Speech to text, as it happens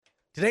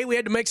Today we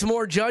had to make some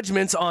more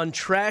judgments on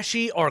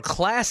trashy or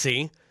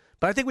classy,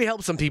 but I think we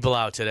helped some people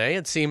out today.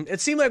 It seemed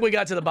like we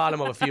got to the bottom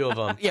of a few of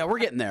them. Yeah, we're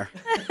getting there.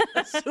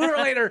 Sooner or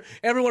later,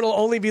 everyone will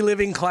only be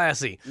living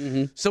classy.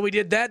 Mm-hmm. So we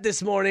did that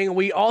this morning.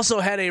 We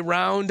also had a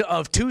round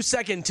of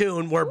 2-second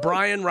tune where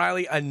Bryan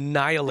Riley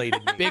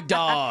annihilated me. Big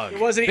dog. It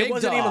wasn't even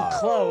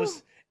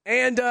close.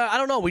 And I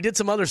don't know, we did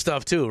some other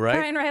stuff too, right?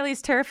 Bryan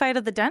Riley's terrified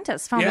of the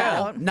dentist. Found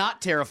out.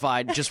 Not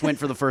terrified, just went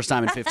for the first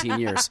time in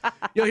 15 years.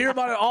 You'll hear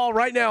about it all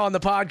right now on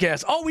the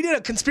podcast. Oh, we did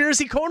a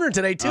conspiracy corner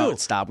today too. Oh,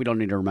 stop. We don't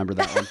need to remember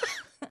that one.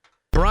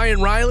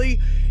 Bryan Riley,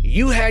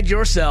 you had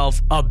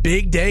yourself a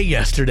big day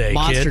yesterday,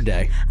 Monster kid.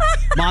 day.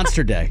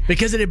 Monster day.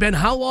 Because it had been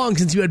how long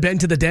since you had been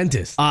to the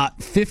dentist?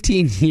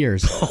 15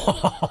 years.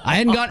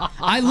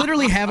 I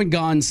literally haven't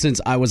gone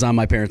since I was on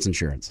my parents'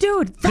 insurance.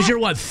 Dude. Because you're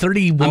what,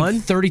 31? I'm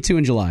 32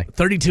 in July.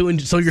 32,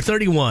 so you're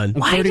 31.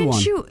 Why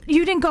 31. didn't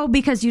you didn't go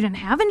because you didn't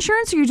have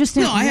insurance or you just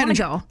didn't want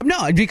to go?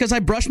 No, because I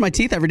brushed my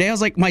teeth every day. I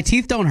was like, my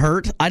teeth don't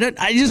hurt. I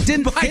just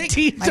didn't My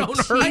teeth don't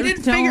hurt. I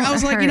didn't figure. I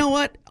was like, you know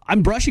what?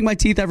 I'm brushing my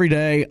teeth every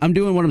day. I'm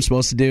doing what I'm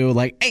supposed to do.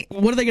 Like, hey,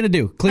 what are they going to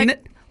do? Clean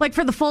it? Like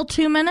for the full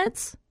 2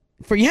 minutes?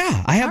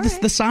 I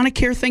have the Sonic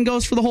Care thing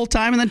goes for the whole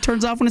time and then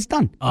turns off when it's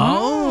done.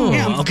 Oh,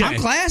 yeah, okay. I'm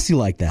classy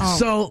like that. Oh.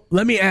 So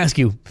let me ask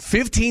you,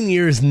 15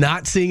 years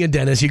not seeing a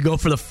dentist, you go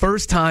for the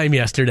first time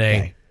yesterday.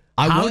 Okay.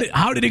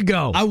 How did it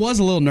go? I was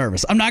a little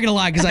nervous. I'm not going to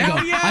lie because I go,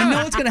 I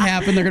know what's going to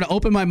happen. They're going to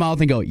open my mouth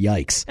and go,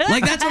 yikes.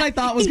 Like, that's what I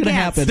thought was going to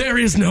happen. There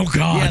is no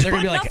God. Yeah, they're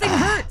going to be like, Nothing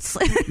hurts.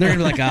 they're going to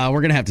be like, we're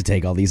going to have to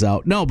take all these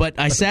out. No, but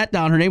I sat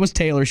down. Her name was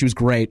Taylor. She was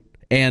great.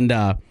 And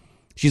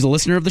she's a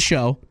listener of the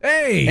show.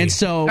 Hey, and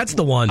so that's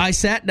the one. I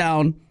sat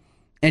down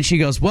and she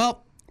goes,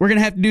 well, we're going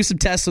to have to do some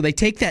tests. So they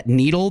take that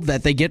needle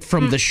that they get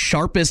from the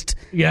sharpest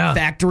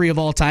factory of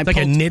all time. Like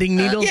a knitting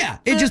needle? Yeah.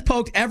 It just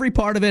poked every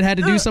part of it, had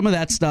to do some of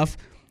that stuff.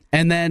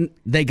 And then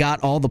they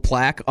got all the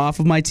plaque off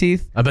of my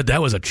teeth. I bet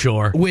that was a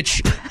chore.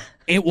 Which,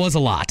 it was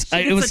a lot.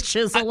 It was a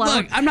chisel out.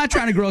 Look, I'm not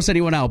trying to gross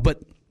anyone out,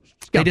 but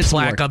They did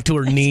plaque up to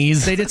her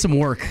knees. They did some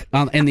work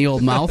in the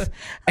old mouth.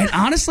 And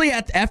honestly,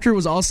 after it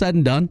was all said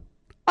and done,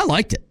 I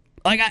liked it.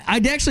 Like, I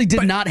actually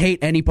did not hate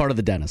any part of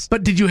the dentist.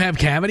 But did you have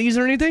cavities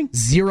or anything?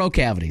 0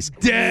 cavities.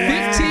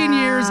 Damn. 15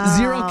 years,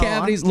 0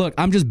 cavities. Look,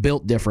 I'm just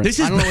built different.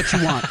 I don't know what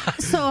you want.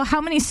 So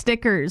how many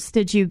stickers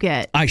did you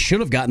get? I should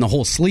have gotten the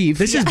whole sleeve.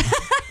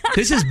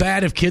 This is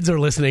bad if kids are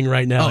listening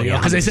right now. Oh, yeah,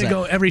 because they say 100%.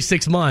 go every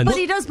 6 months. But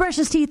he does brush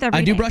his teeth every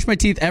day. I do brush my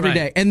teeth every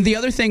day. And the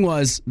other thing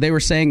was, they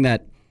were saying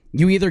that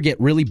you either get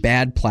really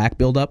bad plaque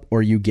buildup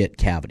or you get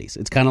cavities.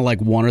 It's kind of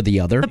like one or the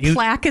other. The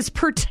plaque is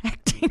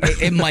protecting.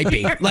 It might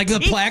be. Like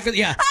the plaque,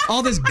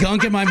 all this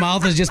gunk in my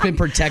mouth has just been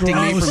protecting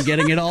me from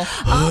getting it all.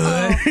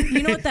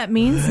 You know what that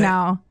means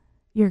now?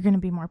 You're going to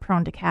be more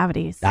prone to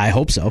cavities. I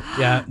hope so.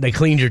 Yeah, they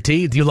cleaned your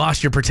teeth. You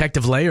lost your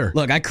protective layer.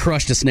 Look, I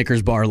crushed a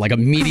Snickers bar like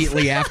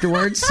immediately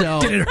afterwards.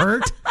 So Did it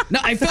hurt? No,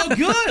 I felt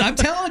good. I'm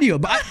telling you.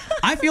 But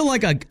I feel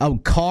like a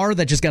car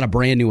that just got a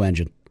brand new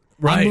engine.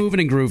 Right. I'm moving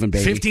and grooving,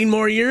 baby. 15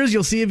 more years,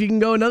 you'll see if you can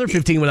go another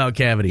 15 without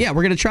cavities. Yeah,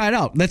 we're going to try it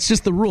out. That's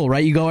just the rule,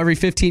 right? You go every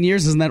 15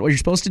 years. Isn't that what you're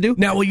supposed to do?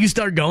 Now, will you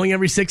start going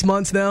every 6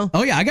 months now?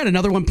 Oh, yeah. I got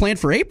another one planned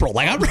for April.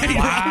 Like, I'm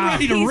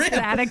ready to He's rip.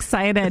 that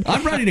excited.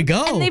 I'm ready to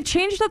go. And they've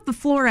changed up the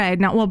fluoride.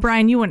 Now, well,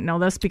 Brian, you wouldn't know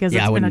this because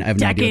it's been a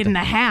decade and a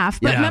half.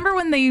 But remember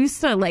when they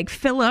used to, like,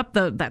 fill up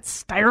that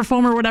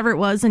styrofoam or whatever it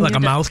was? And like a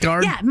mouth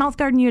guard? Yeah, mouth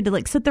guard, and you had to,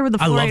 like, sit there with the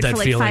fluoride for,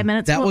 like, feeling. 5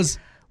 minutes.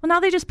 Well, now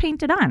they just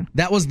paint it on.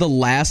 That was the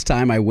last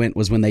time I went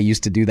was when they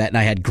used to do that, and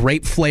I had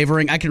grape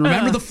flavoring. I can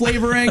remember the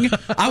flavoring.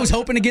 I was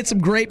hoping to get some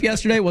grape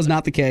yesterday. It was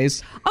not the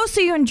case. Oh,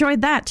 so you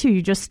enjoyed that, too.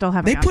 You just still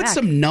haven't They gone put back.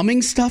 some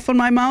numbing stuff on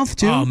my mouth,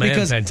 too. Oh, man,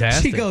 because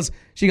fantastic.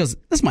 She goes,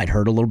 this might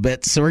hurt a little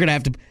bit, so we're going to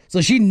have to...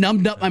 So she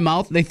numbed up my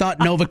mouth. They thought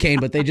Novocaine,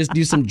 but they just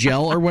do some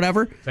gel or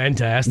whatever.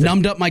 Fantastic.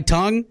 Numbed up my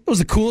tongue. It was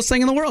the coolest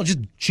thing in the world. Just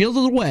chilled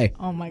it away.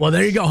 Oh, my God. Well,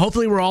 there you go.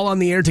 Hopefully we're all on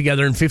the air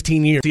together in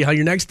 15 years. See how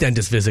your next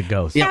dentist visit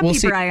goes. Yeah, Happy we'll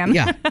see. Bryan.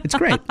 Yeah, it's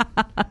great.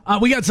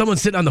 We got someone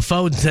sitting on the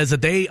phone and says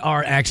that they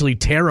are actually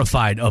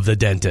terrified of the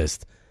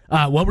dentist.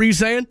 What were you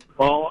saying?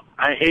 Well,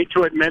 I hate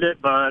to admit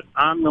it, but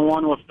I'm the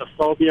one with the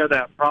phobia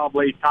that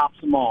probably tops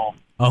them all.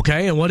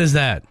 Okay, and what is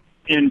that?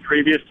 In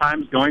previous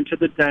times, going to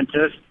the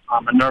dentist,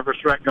 I'm a nervous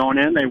wreck going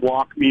in. They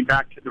walk me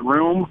back to the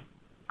room.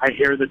 I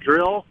hear the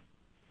drill.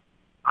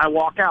 I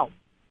walk out.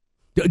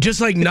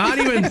 Just like not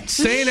even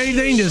saying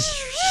anything, just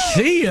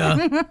see ya.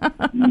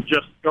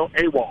 Just go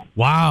AWOL.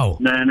 Wow.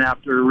 And then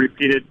after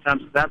repeated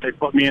attempts of that, they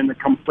put me in the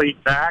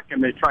complete back,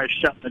 and they try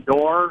shutting the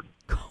door.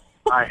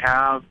 I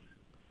have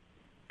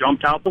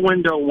jumped out the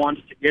window once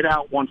to get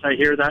out once I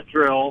hear that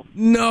drill.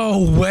 No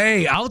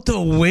way. Out the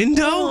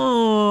window?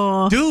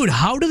 Oh. Dude,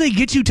 how do they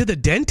get you to the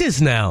dentist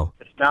now?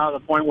 It's now to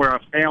the point where a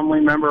family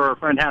member or a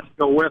friend has to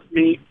go with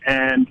me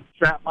and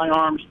strap my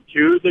arms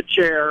to the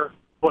chair,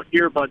 put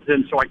earbuds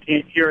in so I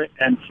can't hear it,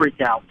 and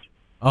freak out.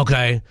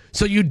 Okay.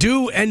 So you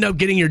do end up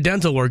getting your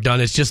dental work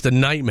done. It's just a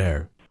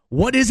nightmare.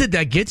 What is it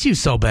that gets you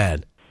so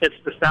bad? It's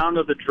the sound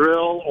of the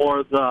drill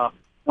or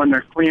when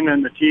they're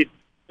cleaning the teeth.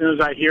 As soon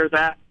as I hear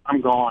that, I'm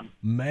gone.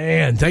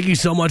 Man, thank you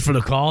so much for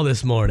the call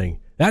this morning.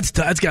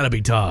 That's got to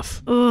be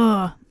tough.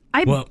 Ugh.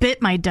 I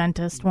bit my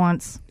dentist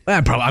once.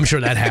 I'm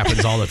sure that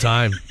happens all the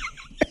time.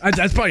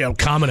 That's probably a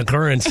common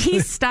occurrence. He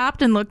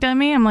stopped and looked at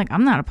me. I'm like,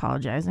 I'm not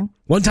apologizing.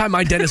 One time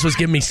my dentist was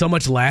giving me so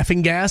much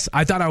laughing gas,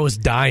 I thought I was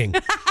dying.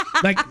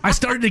 Like, I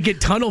started to get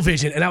tunnel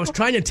vision, and I was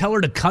trying to tell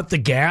her to cut the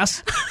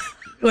gas.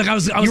 Like I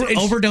was you were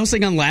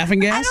overdosing on laughing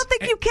gas? I don't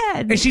think you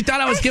can. And she thought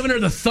I was giving her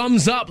the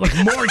thumbs up, like,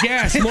 more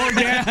gas, more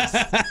gas.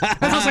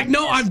 And I was like,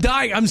 no, I'm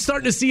dying. I'm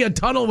starting to see a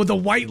tunnel with a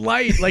white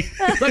light. Like,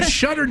 let's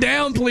shut her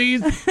down,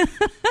 please.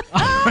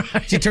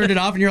 She turned it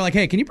off, and you're like,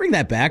 hey, can you bring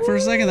that back for a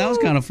second? That was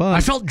kind of fun.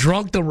 I felt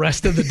drunk the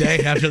rest of the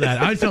day after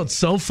that. I felt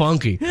so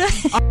funky.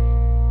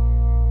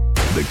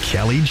 The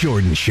Kelly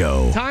Jordan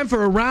Show. Time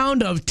for a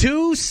round of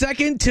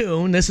 2-second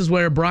tune. This is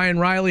where Bryan,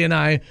 Riley, and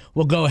I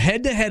will go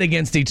head-to-head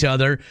against each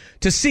other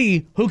to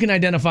see who can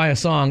identify a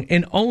song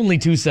in only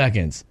 2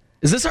 seconds.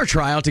 Is this our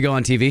tryout to go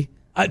on TV?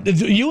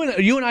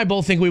 You and I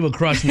both think we would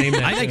crush Name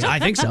That. I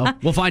think so.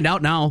 We'll find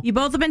out now. You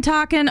both have been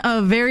talking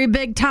a very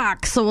big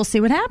talk, so we'll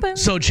see what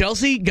happens. So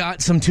Chelsea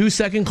got some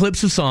 2-second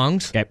clips of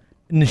songs. Okay.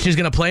 And she's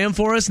going to play them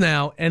for us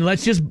now, and we'll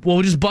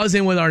just buzz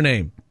in with our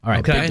name. All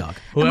right, okay? big dog.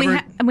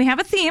 And we have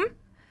a theme.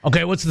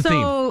 Okay, what's the theme?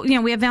 So,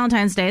 we have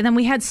Valentine's Day, then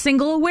we had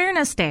Single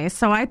Awareness Day.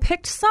 So I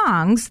picked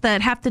songs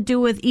that have to do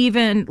with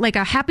even like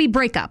a happy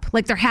breakup,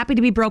 like they're happy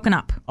to be broken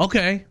up.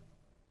 Okay.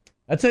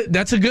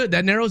 That's a good,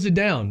 that narrows it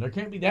down. There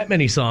can't be that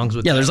many songs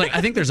with there's I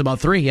think there's about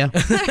 3, yeah.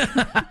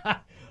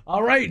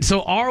 All right,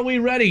 so are we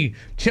ready?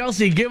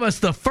 Chelsea, give us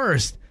the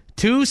first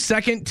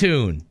 2-second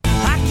tune.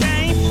 I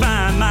can't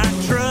find my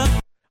truck.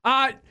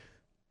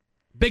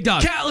 Big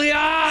Dog. Kelly,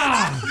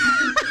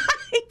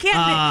 He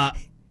can't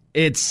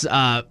It's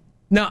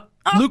No.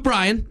 Luke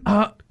Bryan.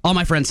 All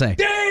My Friends Say.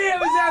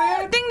 Damn, is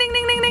that it? Ding, ding,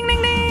 ding, ding, ding,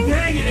 ding, ding.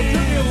 Dang it, it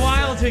took me a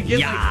while to get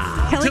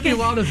it took me a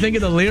while to think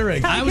of the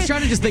lyrics. I was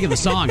trying to just think of the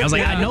song. I was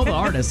like, I know the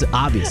artist,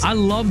 obviously. I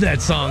love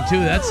that song, too.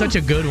 That's such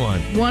a good one.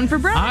 One for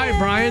Bryan. All right,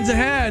 Brian's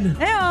ahead.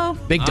 Heyo.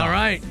 Big Dog. All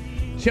right.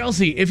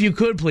 Chelsea, if you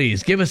could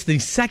please, give us the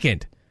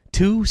second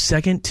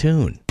 2-second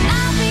tune.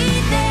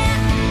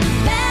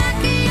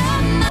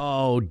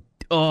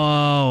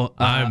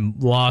 I'm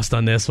lost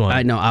on this one.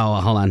 I know.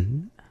 Oh, hold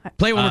on.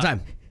 Play it one more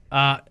time.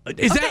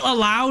 Is that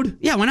allowed?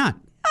 Yeah, why not?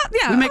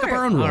 Yeah, we make up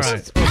our own rules. All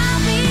right.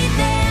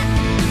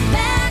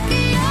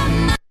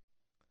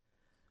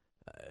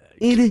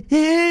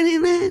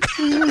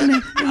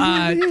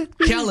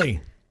 Kelly.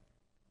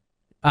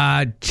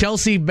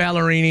 Chelsea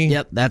Ballerini.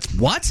 Yep, that's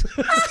what?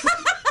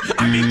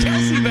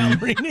 Kelsey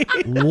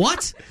Ballerini.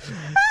 What?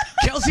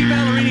 Kelsey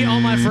Ballerini,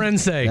 All My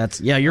Friends Say. That's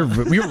you're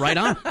right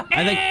on.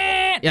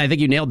 I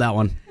think you nailed that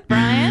one.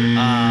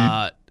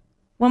 Brian?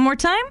 One more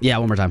time? Yeah,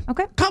 one more time.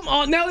 Okay. Come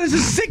on, now this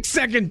is a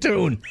 6-second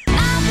tune.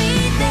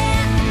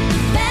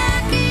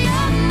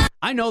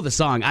 I know the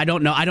song. I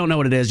don't know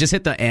what it is. Just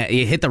hit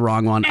the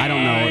wrong one. I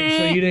don't know.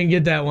 So you didn't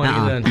get that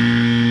one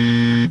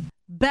then.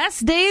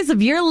 Best Days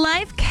of Your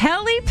Life,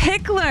 Kelly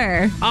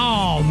Pickler.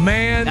 Oh,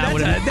 man. I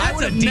would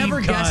have never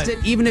guessed it,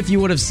 even if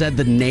you would have said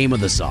the name of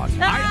the song.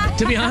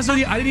 To be honest with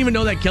you, I didn't even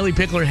know that Kelly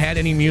Pickler had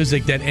any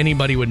music that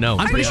anybody would know.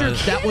 I'm pretty sure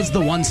that was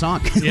the one song.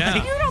 Yeah.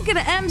 You don't get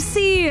an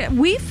MC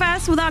Wee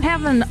Fest without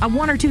having a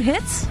 1 or 2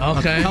 hits.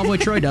 Okay. Cowboy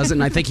Troy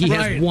doesn't, and I think he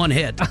has one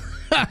hit.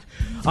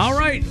 All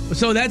right.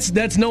 So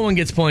that's no one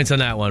gets points on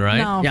that one, right?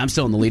 No. Yeah, I'm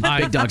still in the lead.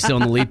 Big Dog's still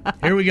in the lead.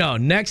 Here we go.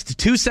 Next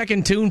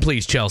 2-second tune,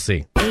 please,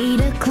 Chelsea. 8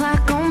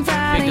 o'clock on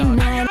Friday Big Dog.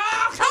 night.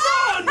 Oh, come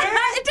on, man.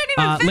 It didn't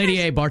even finish. Lady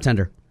A,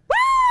 Bartender.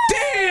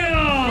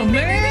 Damn,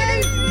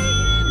 man.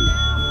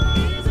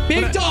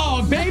 Big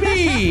Dog,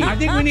 baby.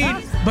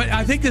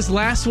 I think this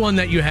last one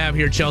that you have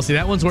here, Chelsea,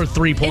 that one's worth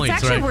 3 points,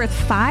 It's actually right? worth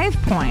 5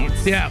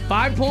 points. Yeah,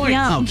 5 points.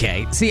 Yeah.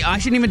 Okay. See, I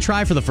shouldn't even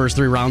try for the first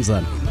 3 rounds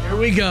then. Here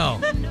we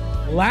go.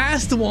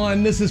 Last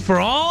one. This is for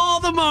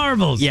all the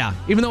marbles. Yeah.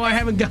 Even though I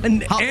haven't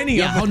gotten any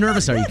of How them.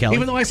 nervous are you, Kelly?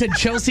 Even though I said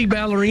Chelsea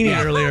Ballerini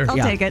earlier. I'll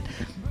take it.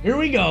 Here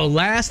we go.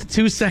 Last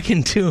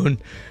 2-second tune.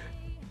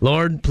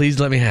 Lord, please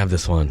let me have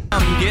this one.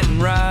 I'm getting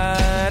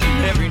right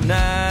every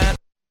night.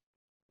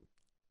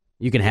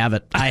 You can have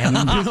it. I have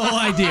no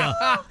idea.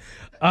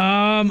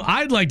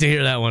 I'd like to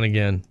hear that one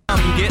again.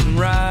 I'm getting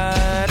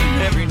right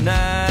every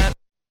night.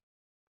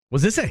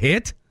 Was this a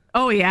hit?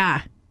 Oh,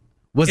 yeah.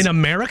 In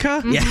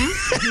America? Yeah.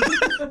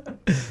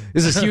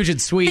 This is huge in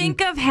Sweden.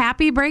 Think of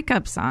happy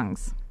breakup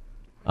songs.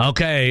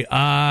 Okay.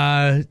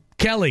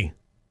 Kelly.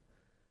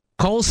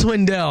 Cole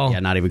Swindell. Yeah,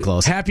 not even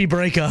close. Happy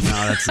breakup. No,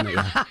 that's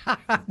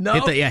No.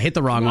 hit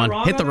the wrong one.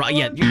 Hit the wrong.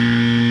 Yeah.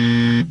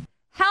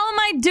 How am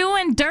I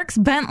doing, Dirks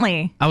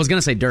Bentley? I was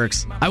gonna say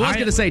Dirks. I was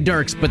gonna say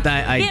Dirks, but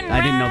I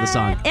didn't know the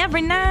song.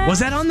 Every night. Was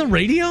that on the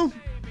radio?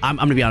 I'm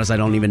gonna be honest. I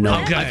don't even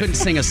know. Okay. I couldn't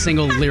sing a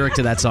single lyric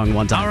to that song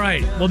one time. All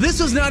right. Well, this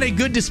was not a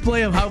good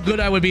display of how good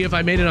I would be if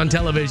I made it on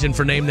television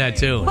for Name That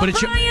Tune. But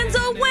Brian's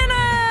a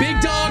winner. Big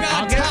Dog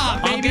on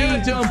top, I'll baby. give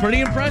it to him. Pretty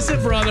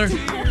impressive, brother.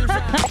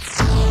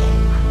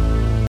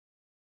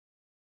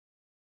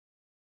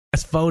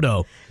 That's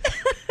photo.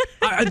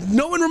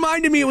 No one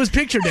reminded me it was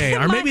picture day,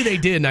 or maybe they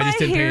did, and I just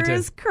didn't pay My hair attention.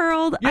 is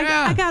curled.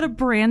 Yeah. I got a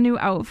brand new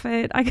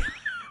outfit.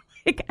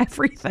 take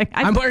everything.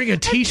 I'm wearing a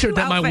T-shirt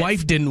that my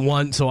wife didn't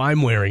want, so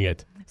I'm wearing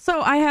it.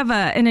 So I have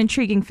an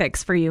intriguing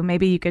fix for you.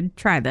 Maybe you could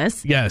try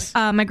this. Yes.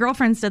 My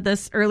girlfriends did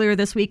this earlier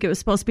this week. It was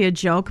supposed to be a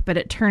joke, but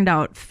it turned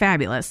out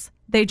fabulous.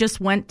 They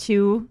just went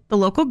to the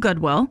local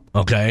Goodwill.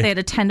 Okay. They had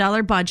a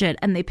 $10 budget,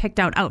 and they picked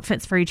out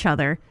outfits for each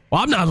other.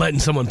 Well, I'm not letting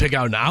someone pick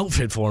out an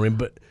outfit for me,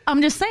 but...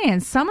 I'm just saying,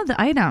 some of the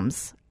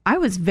items, I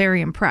was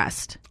very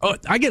impressed. Oh,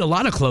 I get a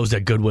lot of clothes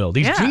at Goodwill.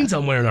 These jeans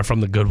I'm wearing are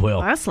from the Goodwill.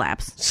 Well, that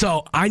slaps.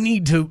 So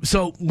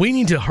we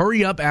need to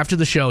hurry up after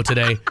the show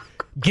today.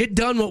 Get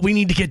done what we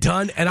need to get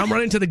done, and I'm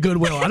running to the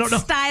Goodwill. I don't know.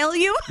 Style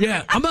you?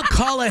 Yeah, I'm going to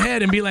call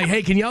ahead and be like,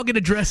 hey, can y'all get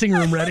a dressing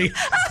room ready?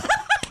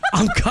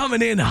 I'm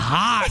coming in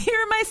hot. Here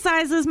are my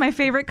sizes, my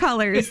favorate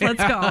colors.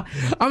 Let's go.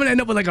 I'm going to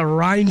end up with like a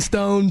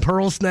rhinestone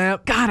pearl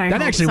snap. God, I hope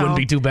that actually wouldn't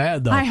be too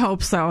bad, though. I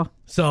hope so.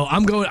 So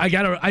I'm going,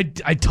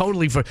 I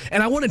totally,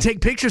 and I want to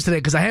take pictures today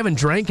because I haven't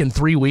drank in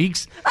 3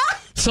 weeks.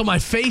 So my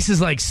face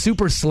is like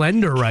super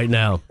slender right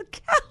now.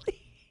 Kelly.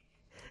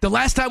 The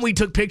last time we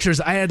took pictures,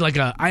 I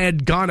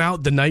had gone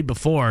out the night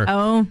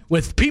before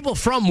with people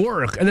from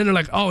work, and then they're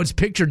like, "Oh, it's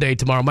picture day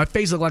tomorrow." My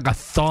face looked like a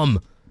thumb.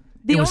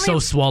 It was so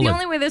swollen. The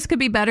only way this could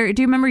be better,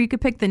 do you remember you could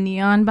pick the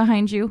neon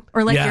behind you?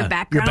 Or like your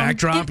background? Your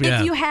backdrop,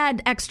 if you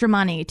had extra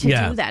money to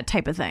do that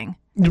type of thing.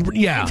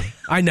 Yeah,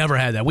 I never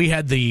had that. We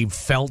had the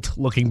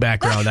felt-looking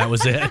background. That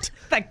was it.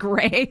 That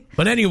gray.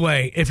 But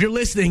anyway, if you're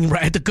listening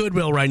right at the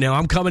Goodwill right now,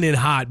 I'm coming in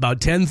hot about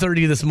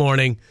 10:30 this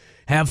morning.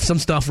 Have some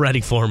stuff ready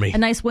for me. A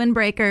nice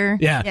windbreaker.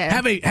 Yeah.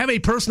 Have a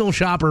personal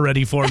shopper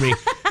ready for me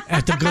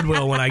at the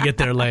Goodwill when I get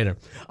there later.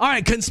 All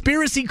right,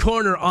 Conspiracy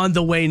Corner on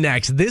the way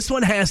next. This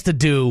one has to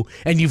do,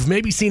 and you've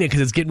maybe seen it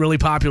because it's getting really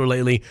popular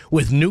lately,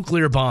 with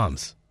nuclear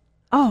bombs.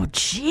 Oh,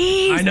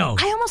 jeez. I know.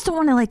 I almost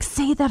don't want to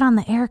say that on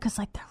the air because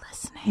they're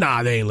listening.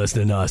 Nah, they ain't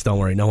listening to us. Don't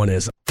worry. No one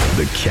is.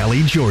 The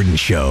Kelly Jordan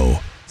Show.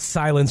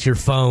 Silence your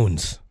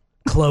phones.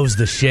 Close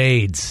the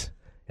shades.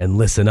 And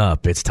listen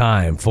up. It's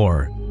time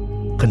for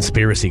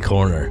Conspiracy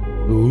Corner.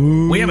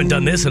 Ooh. We haven't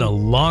done this in a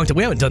long time.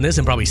 We haven't done this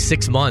in probably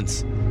 6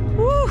 months.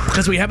 Ooh.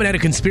 Because we haven't had a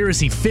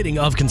conspiracy fitting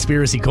of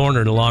Conspiracy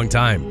Corner in a long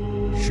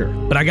time. Sure.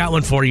 But I got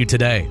one for you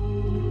today.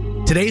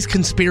 Today's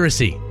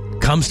conspiracy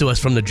comes to us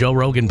from the Joe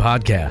Rogan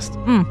podcast.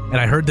 And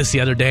I heard this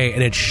the other day,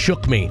 and it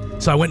shook me.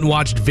 So I went and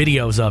watched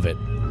videos of it.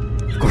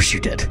 Of course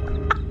you did.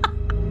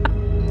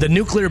 The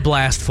nuclear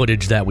blast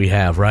footage that we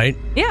have, right?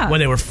 Yeah. When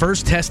they were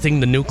first testing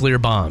the nuclear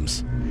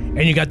bombs.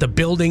 And you got the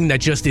building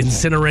that just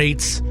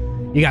incinerates.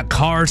 You got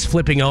cars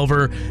flipping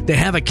over. They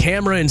have a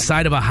camera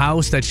inside of a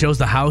house that shows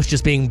the house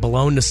just being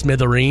blown to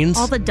smithereens.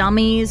 All the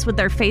dummies with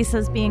their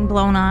faces being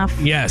blown off.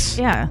 Yes.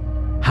 Yeah.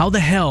 How the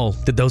hell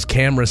did those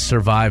cameras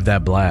survive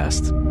that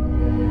blast?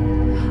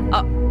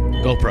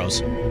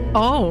 GoPros.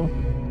 Oh.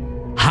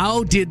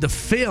 How did the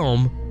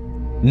film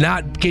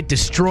not get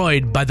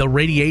destroyed by the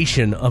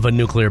radiation of a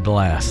nuclear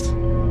blast?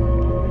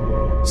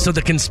 So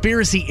the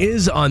conspiracy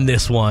is on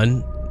this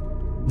one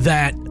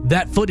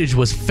that footage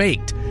was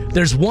faked.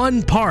 There's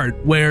one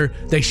part where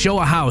they show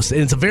a house,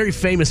 and it's a very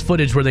famous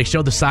footage where they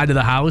show the side of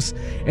the house,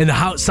 and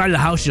the side of the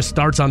house just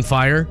starts on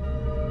fire.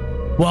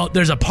 Well,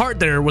 there's a part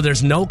there where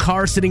there's no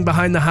car sitting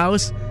behind the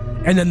house,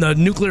 and then the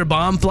nuclear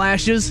bomb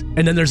flashes,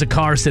 and then there's a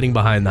car sitting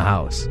behind the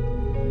house.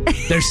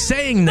 They're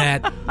saying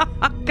that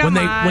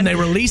when they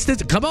released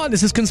it. Come on,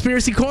 this is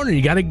Conspiracy Corner.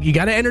 You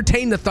gotta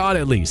entertain the thought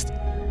at least.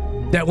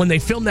 That when they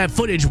filmed that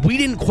footage, we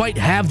didn't quite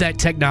have that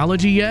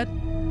technology yet,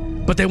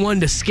 but they wanted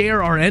to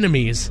scare our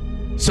enemies,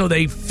 so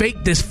they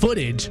faked this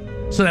footage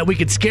so that we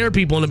could scare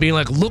people into being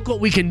like, look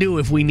what we can do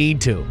if we need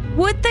to.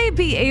 Would they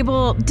be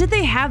able, did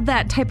they have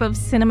that type of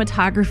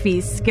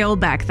cinematography skill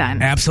back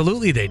then?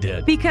 Absolutely they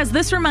did. Because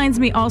this reminds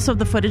me also of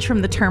the footage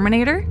from the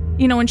Terminator.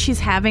 You know, when she's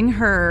having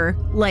her,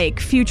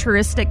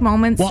 futuristic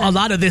moments. Well, a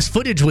lot of this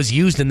footage was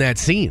used in that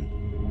scene.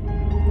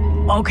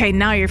 Okay,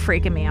 now you're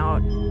freaking me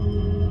out.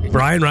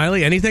 Bryan,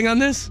 Riley, anything on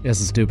this? Yes,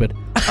 it's stupid.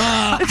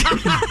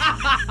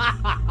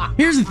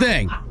 Here's the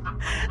thing.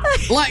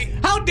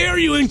 How dare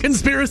you in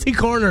Conspiracy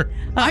Corner?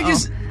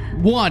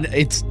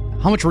 It's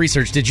how much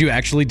research did you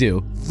actually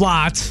do?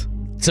 Lots.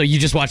 So you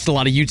just watched a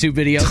lot of YouTube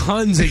videos?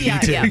 Tons of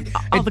YouTube.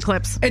 Yeah, all the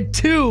clips. And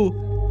two,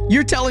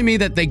 you're telling me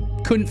that they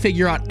couldn't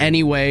figure out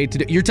any way to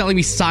do... You're telling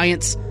me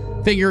science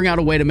figuring out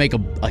a way to make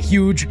a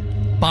huge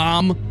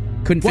bomb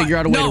couldn't figure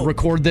out a way to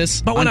record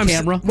this on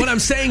camera? What I'm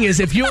saying is,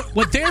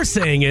 what they're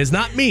saying is,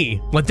 not me,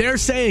 what they're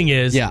saying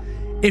is... Yeah.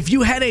 If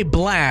you had a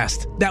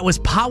blast that was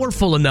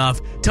powerful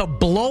enough to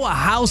blow a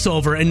house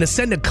over and to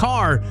send a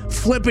car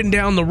flipping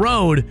down the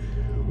road,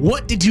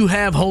 what did you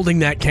have holding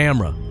that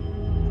camera?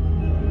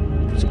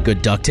 Some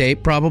good duct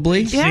tape,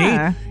 probably.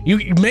 Yeah. See?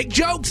 You make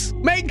jokes.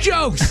 Make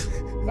jokes.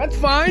 That's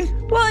fine.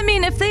 Well, I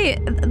mean, if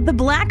the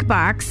black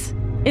box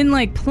in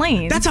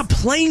planes. That's a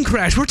plane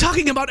crash. We're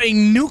talking about a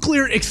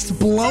nuclear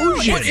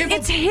explosion.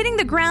 It's hitting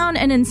the ground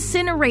and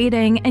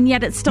incinerating, and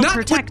yet it's still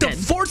protected. Not with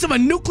the force of a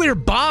nuclear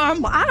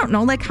bomb. Well, I don't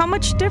know. How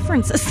much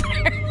difference is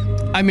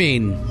there? I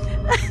mean,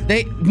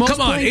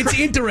 it's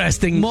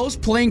interesting.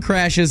 Most plane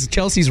crashes,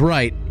 Chelsea's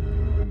right.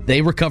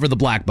 They recover the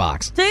black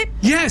box.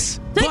 Yes,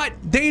 but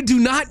they do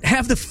not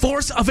have the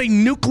force of a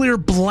nuclear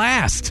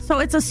blast. So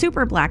it's a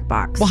super black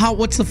box. Well,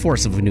 what's the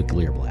force of a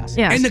nuclear blast?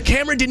 Yeah. And the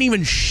camera didn't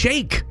even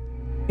shake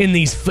in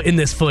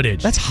this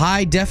footage. That's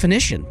high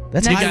definition.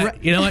 That's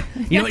you know what?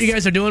 You know what you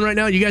guys are doing right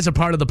now? You guys are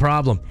part of the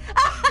problem.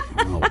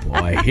 Oh,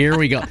 boy. Here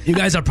we go. You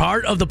guys are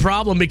part of the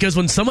problem because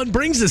when someone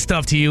brings this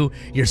stuff to you,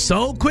 you're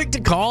so quick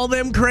to call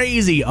them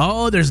crazy.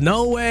 Oh, there's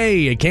no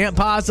way. It can't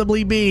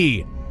possibly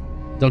be.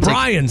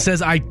 Bryan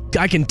says, I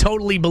can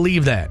totally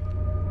believe that.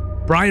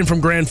 Bryan from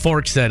Grand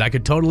Forks said, I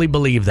could totally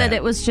believe that. That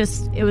it was all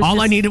just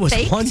I needed was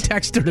faked? one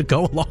texter to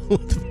go along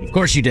with me. Of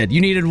course you did. You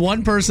needed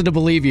one person to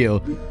believe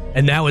you.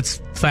 And now it's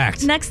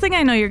fact. Next thing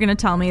I know, you're going to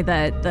tell me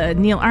that the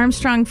Neil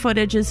Armstrong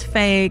footage is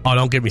fake. Oh,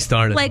 don't get me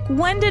started. Like,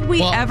 when did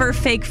we ever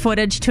fake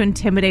footage to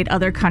intimidate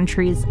other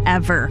countries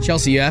ever?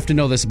 Chelsea, you have to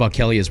know this about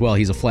Kelly as well.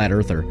 He's a flat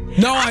earther.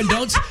 No, I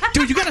don't.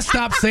 Dude, you got to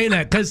stop saying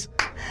that because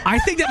I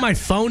think that my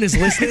phone is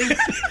listening.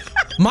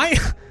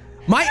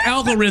 My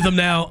algorithm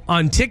now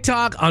on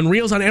TikTok, on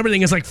Reels, on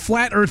everything is like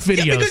flat Earth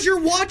videos. Yeah, because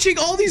you're watching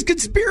all these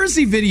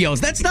conspiracy videos.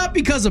 That's not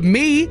because of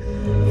me.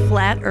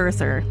 Flat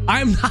earther.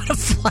 I'm not a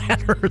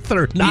flat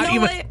earther.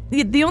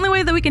 The only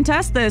way that we can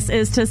test this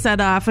is to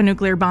set off a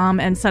nuclear bomb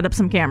and set up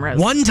some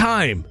cameras. One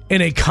time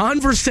in a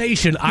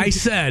conversation, I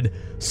said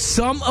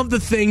some of the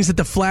things that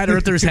the flat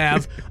earthers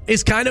have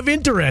is kind of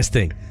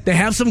interesting. They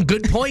have some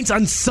good points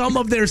on some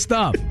of their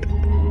stuff.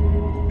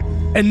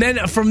 And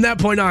then from that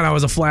point on, I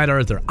was a flat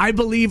earther. I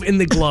believe in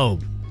the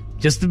globe,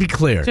 just to be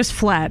clear. Just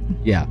flat.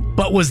 Yeah.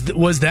 But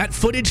was that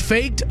footage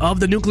faked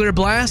of the nuclear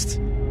blast?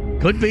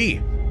 Could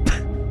be.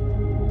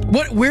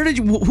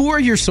 Who are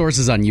your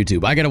sources on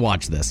YouTube? I got to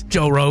watch this.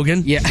 Joe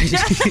Rogan. Yeah.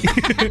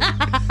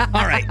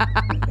 All right.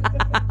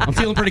 I'm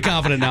feeling pretty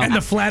confident now. And the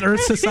Flat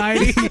Earth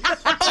Society.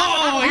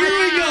 Oh,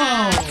 here we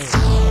go.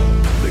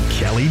 The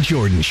Kelly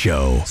Jordan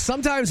Show.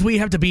 Sometimes we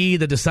have to be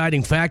the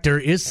deciding factor.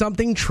 Is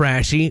something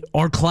trashy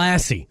or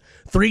classy?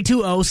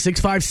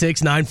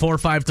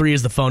 320-656-9453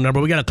 is the phone number.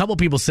 We got a couple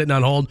people sitting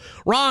on hold.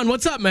 Ron,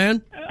 what's up,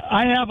 man?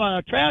 I have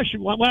a trashy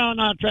one. Well,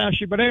 not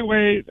trashy, but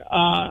anyway,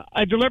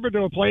 I delivered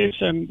to a place,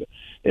 and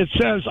it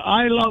says,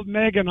 I love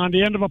Megan on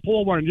the end of a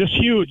pole barn, just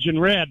huge in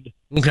red.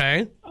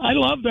 Okay. I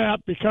love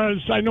that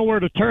because I know where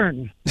to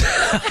turn.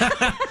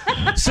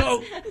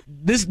 So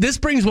this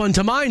brings one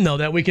to mind, though,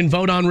 that we can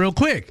vote on real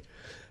quick.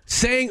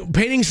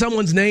 Painting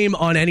someone's name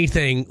on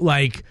anything,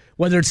 like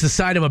whether it's the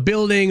side of a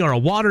building or a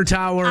water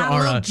tower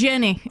or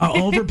Jenny. a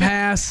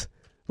overpass,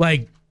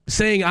 like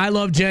saying I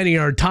love Jenny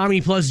or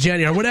Tommy plus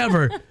Jenny or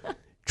whatever,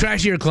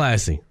 trashy or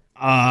classy?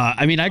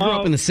 I mean, I grew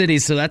up in the city,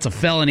 so that's a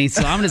felony,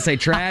 so I'm going to say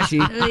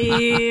trashy.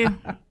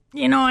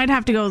 I'd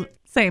have to go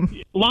same.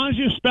 As long as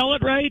you spell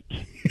it right.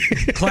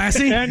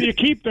 Classy? And you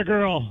keep the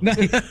girl.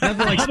 Nothing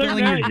like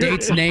spelling your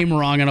date's name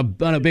wrong on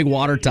a big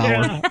water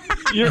tower.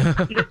 Yeah,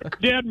 you're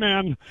dead,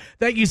 man.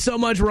 Thank you so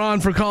much, Ron,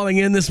 for calling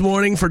in this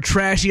morning for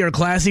trashy or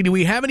classy. Do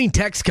we have any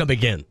texts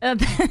coming in?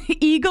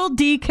 Eagle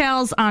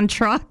decals on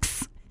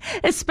trucks,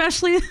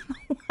 especially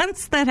the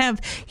ones that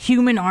have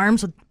human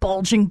arms with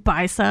bulging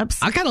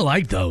biceps. I kind of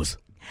like those.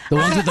 The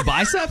ones with the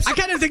biceps? I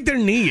kind of think they're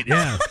neat,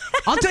 yeah.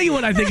 I'll tell you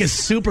what I think is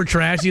super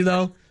trashy,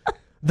 though.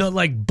 The,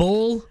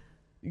 bull...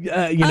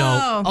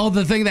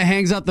 the thing that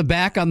hangs out the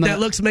back on the that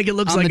looks like the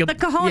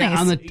cojones. Yeah,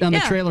 on the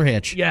trailer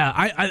hitch. Yeah,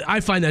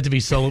 I find that to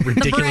be so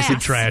ridiculously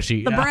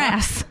trashy. The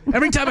brass.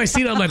 Every time I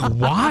see it, I'm like,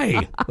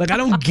 why? Like, I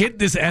don't get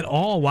this at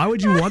all. Why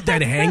would you want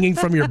that hanging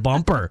from your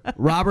bumper?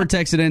 Robert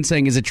texted in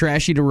saying, "Is it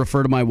trashy to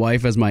refer to my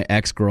wife as my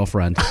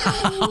ex-girlfriend?"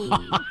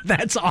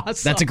 That's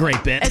awesome. That's a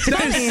great bit.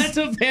 That's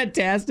a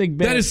fantastic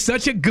bit. That is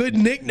such a good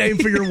nickname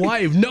for your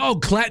wife. No,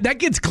 that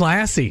gets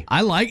classy.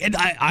 I like it.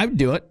 I would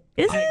do it.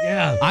 Is it?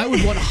 Yeah. I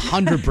would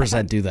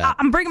 100% do that.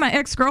 I'm bringing my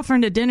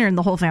ex-girlfriend to dinner, and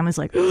the whole family's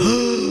like,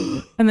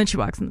 and then she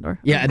walks in the door.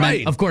 Yeah, and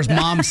then, of course,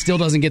 mom still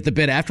doesn't get the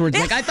bit afterwards.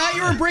 Like, I thought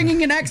you were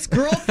bringing an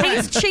ex-girlfriend.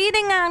 He's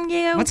cheating on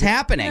you. What's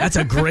happening? That's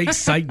a great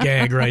sight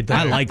gag right there.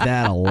 I like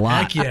that a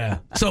lot. Heck yeah.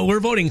 So we're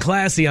voting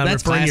classy on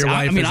That's referring classy. your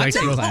wife I mean, as I'm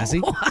ex-girlfriend.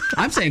 saying classy.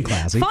 I'm saying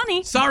classy.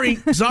 Funny.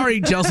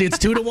 Sorry, Chelsea. It's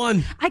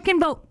 2-1. I can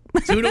vote.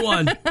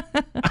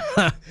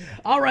 2-1.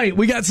 All right,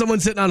 we got someone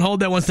sitting on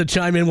hold that wants to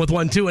chime in with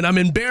one, too, and I'm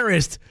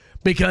embarrassed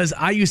because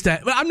I used to...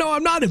 I'm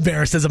not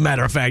embarrassed, as a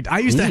matter of fact. I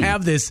used to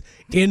have this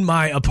in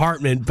my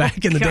apartment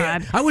back in the day.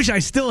 I wish I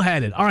still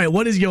had it. All right,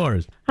 what is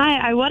yours?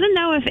 Hi, I want to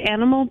know if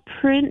animal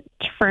print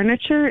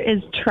furniture is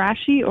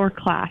trashy or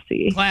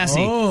classy.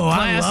 Classy. Oh,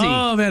 classy. I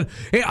love it.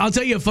 Hey, I'll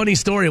tell you a funny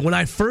story. When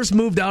I first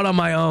moved out on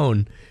my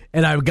own,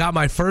 and I got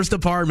my first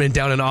apartment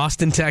down in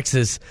Austin,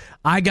 Texas,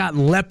 I got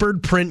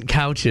leopard print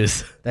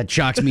couches. That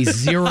shocks me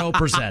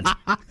 0%.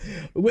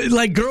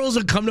 Like, girls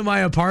would come to my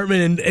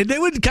apartment, and they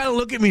would kind of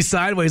look at me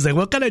sideways, like,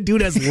 what kind of dude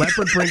has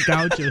leopard print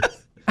couches?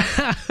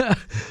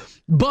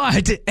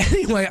 But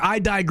anyway, I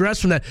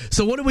digress from that.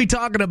 So what are we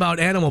talking about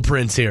animal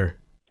prints here?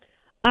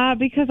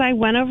 Because I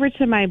went over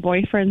to my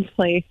boyfriend's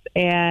place,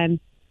 and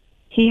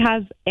he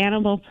has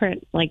animal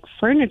print,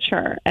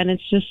 furniture, and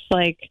it's just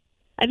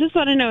I just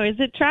want to know, is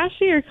it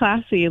trashy or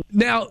classy?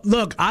 Now,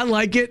 look, I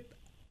like it.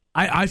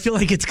 I feel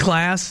like it's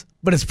class,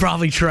 but it's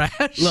probably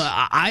trash. Look,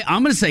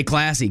 I'm going to say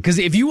classy because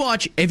if you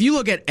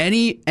look at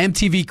any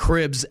MTV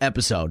Cribs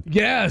episode,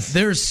 yes,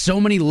 there's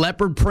so many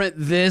leopard print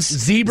this,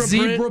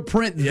 zebra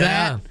print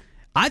that.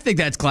 I think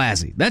that's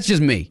classy. That's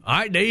just me. All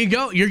right, there you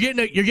go. You're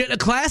getting a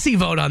classy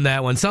vote on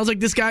that one. Sounds like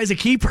this guy's a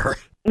keeper.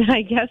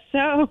 I guess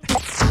so.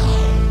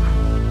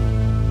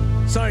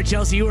 Sorry,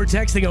 Chelsea, you were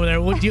texting over there.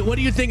 What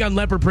do you think on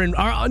leopard print,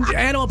 or on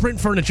animal print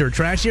furniture?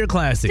 Trashy or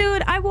classy?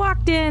 Dude, I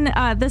walked in.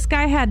 This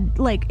guy had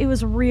it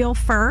was real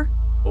fur,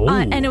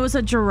 and it was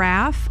a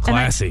giraffe.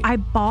 Classy. And I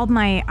bawled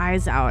my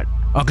eyes out.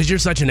 Oh, because you're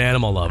such an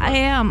animal lover. I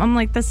am. I'm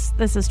like, this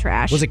is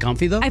trash. Was it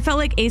comfy, though? I felt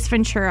like Ace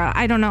Ventura.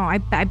 I don't know. I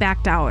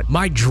backed out.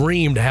 My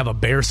dream to have a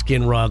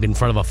bearskin rug in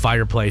front of a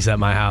fireplace at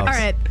my house. All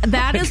right.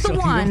 That is the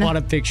one. I want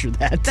to picture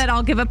that. That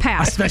I'll give a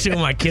pass. Especially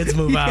when my kids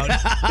move out.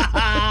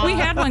 We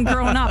had one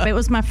growing up. It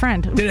was my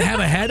friend. Did it have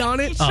a head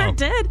on it? It sure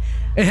did.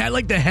 It had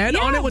the head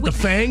on it with the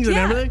fangs and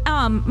everything?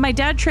 My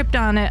dad tripped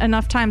on it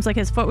enough times,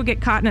 his foot would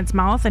get caught in its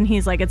mouth, and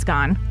he's like, it's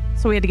gone.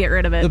 So we had to get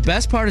rid of it. The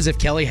best part is if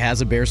Kelly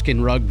has a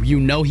bearskin rug,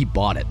 he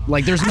bought it.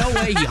 There's no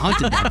way he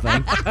hunted that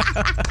thing.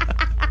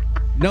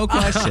 No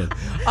question.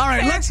 All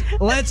right,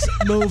 let's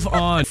move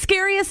on.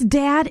 Scariest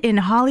dad in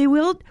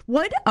Hollywood?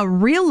 What a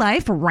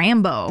real-life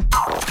Rambo.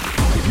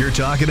 If you're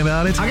talking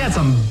about it, I got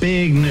some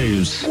big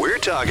news. We're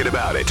talking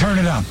about it. Turn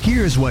it up.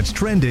 Here's what's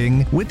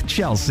trending with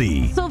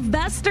Chelsea.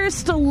 Sylvester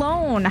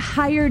Stallone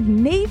hired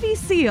Navy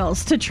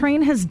SEALs to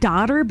train his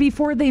daughter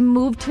before they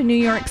moved to New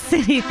York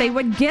City. They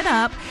would get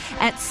up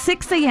at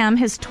 6 a.m.,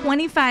 his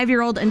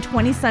 25-year-old and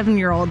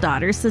 27-year-old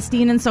daughters,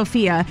 Sistine and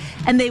Sophia,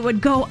 and they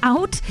would go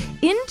out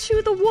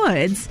into the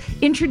woods,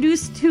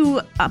 introduced to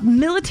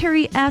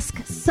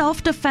military-esque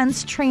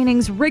self-defense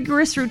trainings,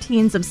 rigorous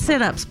routines of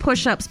sit-ups,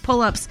 push-ups,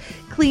 pull-ups,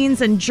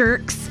 cleans, and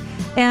jerks.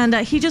 And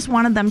he just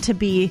wanted them to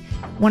be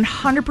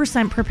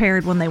 100%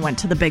 prepared when they went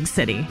to the big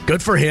city.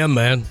 Good for him,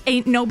 man.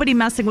 Ain't nobody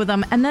messing with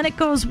them. And then it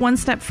goes one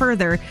step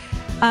further.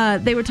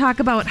 They would talk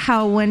about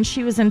how when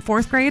she was in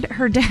 4th grade,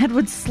 her dad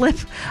would slip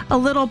a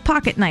little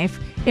pocket knife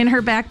in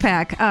her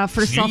backpack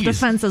for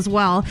self-defense as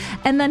well.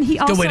 And then he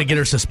also... Good way to get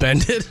her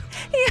suspended.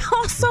 He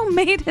also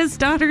made his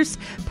daughters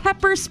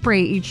pepper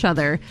spray each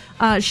other.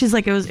 She's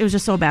like, it was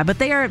just so bad. But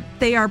they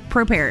are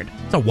prepared.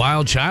 It's a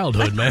wild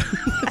childhood, man.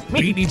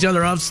 Beating each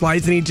other up,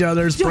 slicing each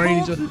other,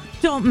 spraying each other.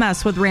 Don't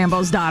mess with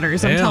Rambo's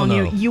daughters. I'm telling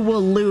no. you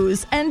will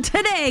lose. And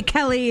today,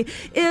 Kelly,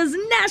 is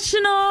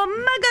National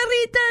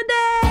Margarita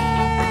Day.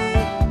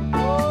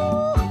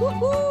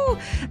 Ooh.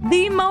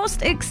 The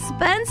most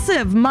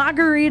expensive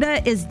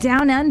margarita is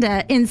Down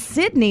Under in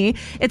Sydney.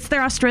 It's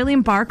their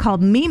Australian bar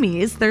called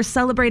Mimi's. They're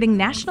celebrating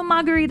National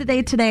Margarita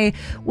Day today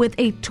with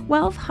a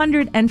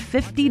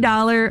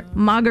 $1,250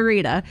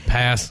 margarita.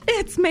 Pass.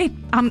 It's made,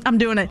 I'm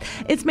doing it.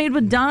 It's made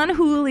with Don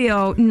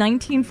Julio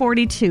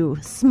 1942,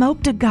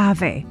 smoked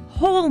agave,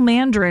 whole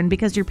mandarin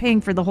because you're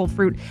paying for the whole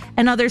fruit,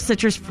 and other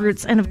citrus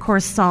fruits, and of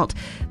course salt.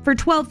 For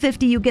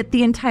 $12.50, you get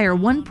the entire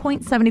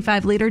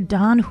 1.75 liter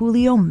Don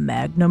Julio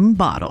Magnum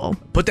bottle.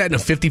 Put that in a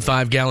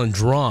 55-gallon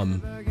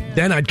drum.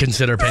 Then I'd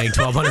consider paying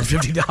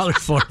 $1,250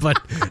 for it, but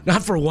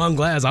not for one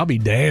glass. I'll be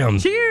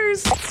damned.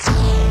 Cheers.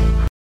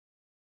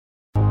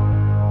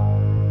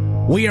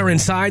 We are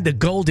inside the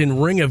Golden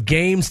Ring of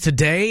Games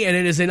today, and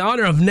it is in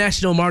honor of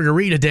National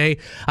Margarita Day.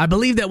 I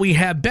believe that we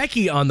have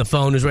Becky on the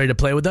phone who's ready to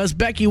play with us.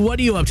 Becky, what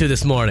are you up to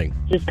this morning?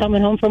 Just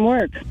coming home from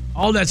work.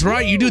 Oh, that's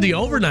right. You do the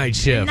overnight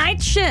shift.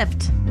 Night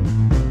shift.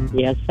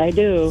 Yes, I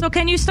do. So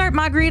can you start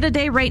Margarita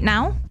Day right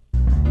now?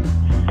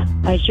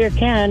 I sure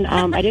can.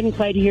 I didn't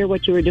quite hear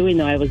what you were doing,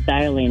 though. I was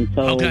dialing.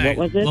 So okay. What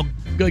was it? Well,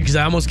 good, because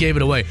I almost gave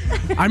it away.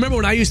 I remember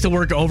when I used to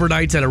work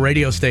overnights at a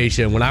radio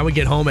station, when I would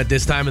get home at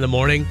this time in the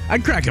morning,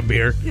 I'd crack a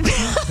beer.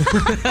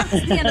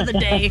 It's the end of the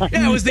day.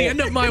 Yeah, it was the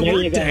end of my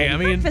work day. I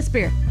mean, breakfast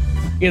beer.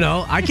 You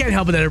know, I can't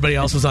help it that everybody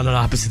else was on an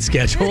opposite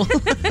schedule.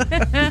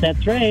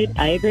 That's right.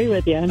 I agree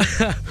with you.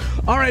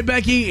 All right,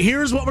 Becky,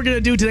 here's what we're going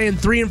to do today in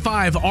 3 and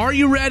 5. Are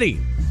you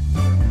ready?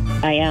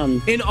 I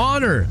am. In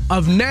honor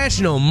of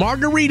National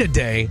Margarita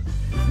Day,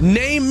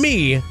 name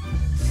me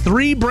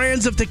 3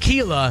 brands of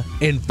tequila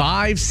in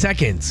 5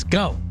 seconds.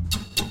 Go.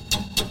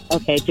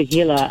 Okay,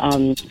 tequila.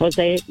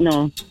 Jose?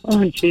 No. Oh,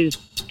 jeez.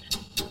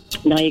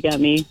 Now you got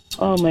me.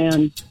 Oh,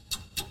 man.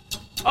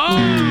 Oh,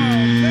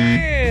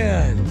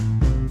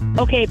 man.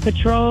 Okay,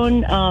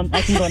 Patron.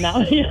 I can go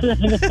now.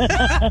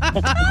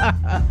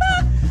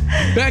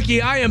 Becky,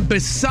 I am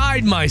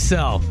beside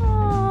myself.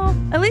 Oh,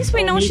 at least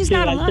we know she's too.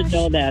 not I alive. should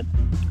know that.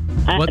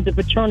 The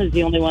Patron is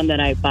the only one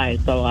that I buy,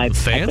 so I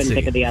couldn't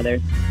think of the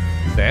other.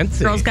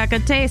 Fancy. Girl's got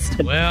good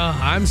taste. Well,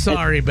 I'm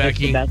sorry,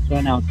 Becky. It's the best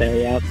one out there,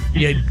 yep.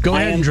 Yeah, go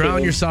ahead and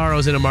drown your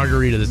sorrows in a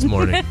margarita this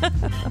morning.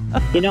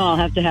 I'll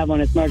have to have one.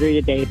 It's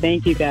Margarita Day.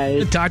 Thank you,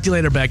 guys. Talk to you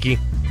later, Becky.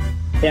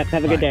 Yep,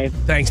 have a good day.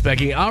 Thanks,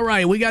 Becky. All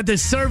right, we got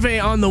this survey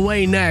on the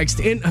way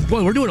next.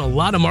 Boy, we're doing a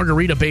lot of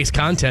margarita-based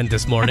content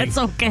this morning. That's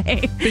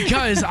okay.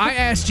 Because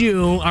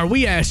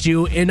we asked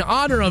you, in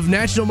honor of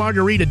National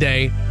Margarita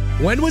Day,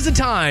 when was the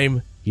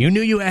time you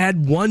knew you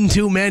had one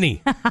too many?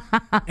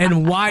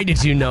 And why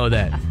did you know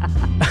that?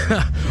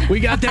 We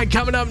got that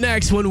coming up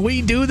next when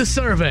we do the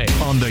survey.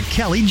 On the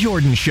Kelly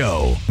Jordan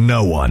Show.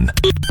 No one.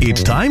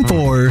 It's time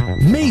for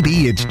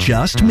Maybe It's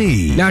Just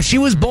Me. Now, she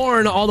was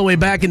born all the way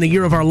back in the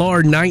year of our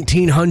Lord,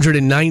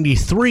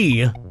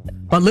 1993.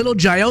 But little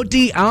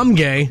Jyoti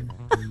Amge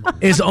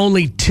is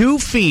only 2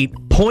 feet,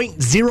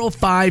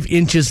 0.05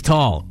 inches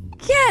tall.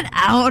 Get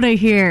out of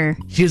here.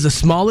 She is the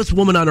smallest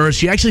woman on Earth.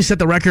 She actually set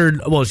the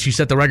record. Well, she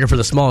set the record for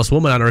the smallest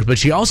woman on Earth, but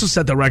she also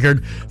set the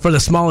record for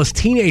the smallest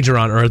teenager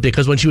on Earth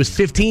because when she was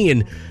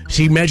 15,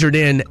 she measured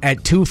in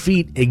at 2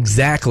 feet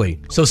exactly.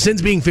 So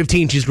since being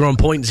 15, she's grown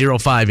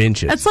 0.05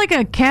 inches. That's like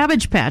a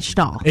Cabbage Patch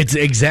doll. It's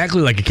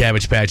exactly like a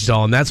Cabbage Patch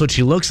doll, and that's what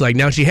she looks like.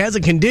 Now, she has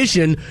a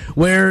condition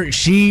where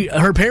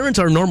her parents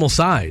are normal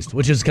sized,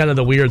 which is kind of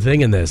the weird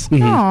thing in this.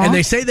 And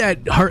they say that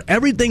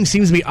everything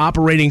seems to be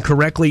operating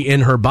correctly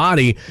in her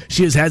body.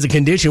 She has a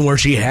condition where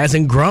she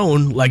hasn't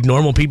grown like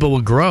normal people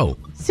would grow.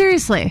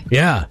 Seriously?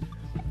 Yeah.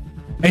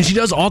 And she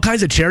does all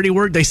kinds of charity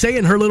work. They say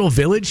in her little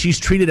village, she's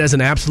treated as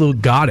an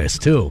absolute goddess,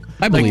 too.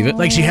 I believe it.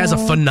 Like she has a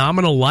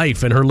phenomenal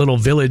life in her little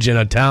village in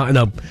a town, in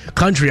a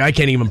country I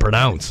can't even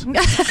pronounce.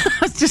 I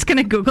was just going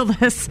to Google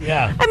this.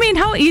 Yeah. I mean,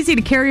 how easy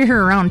to carry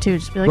her around, too.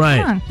 Just be like,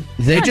 right. come on.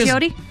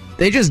 Jody.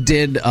 They just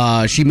did,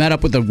 she met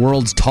up with the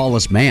world's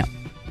tallest man.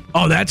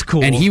 Oh, that's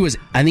cool. And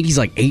I think he's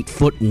like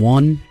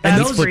 8'1",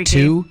 and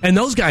 8'2". And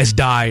those guys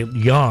die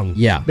young.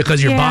 Yeah.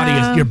 Because your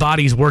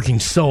body's working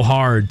so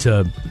hard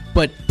to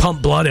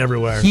pump blood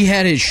everywhere. He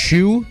had his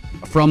shoe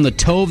from the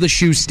toe of the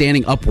shoe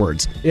standing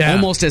upwards. Yeah.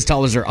 Almost as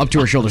tall as her, up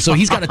to her shoulder. So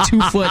he's got a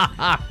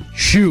 2-foot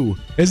shoe.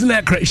 Isn't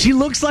that crazy? She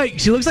looks like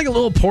a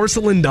little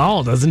porcelain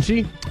doll, doesn't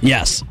she?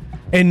 Yes.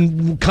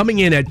 And coming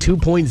in at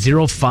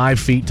 2.05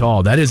 feet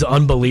tall. That is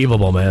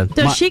unbelievable, man.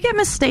 Does she get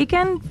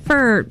mistaken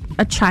for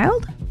a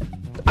child?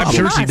 I'm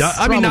sure she does.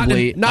 I mean, not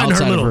in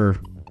her little.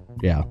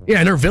 Yeah,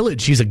 in her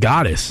village, she's a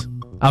goddess.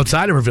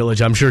 Outside of her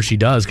village, I'm sure she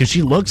does because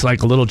she looks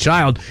like a little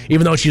child,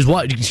 even though she's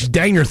she's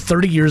dang near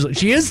 30 years.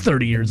 She is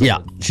 30 years old. Yeah,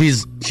 she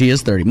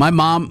is 30. My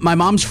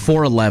mom's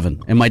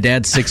 4'11", and my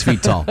dad's 6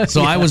 feet tall.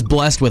 So I was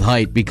blessed with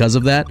height because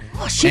of that.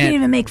 Oh, she didn't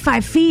even make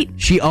 5 feet.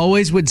 She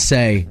always would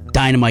say,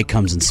 "Dynamite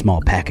comes in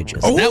small packages."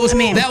 Oh, that was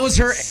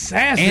her.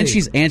 Sassy. And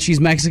she's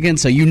Mexican,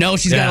 so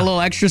she's got a little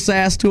extra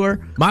sass to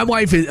her. My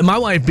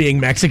wife being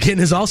Mexican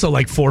is also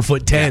like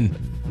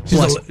 4'10".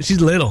 Yeah.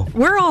 She's little.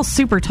 We're all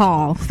super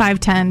tall,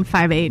 5'10",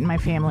 5'8" in my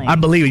family. I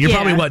believe it. You're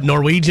probably what,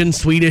 Norwegian,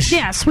 Swedish?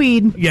 Yeah,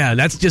 Swede. Yeah,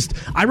 that's just.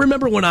 I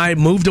remember when I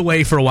moved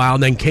away for a while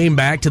and then came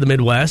back to the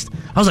Midwest.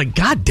 I was like,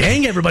 God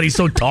dang, everybody's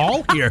so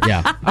tall here.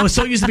 Yeah, I was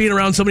so used to being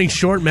around so many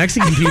short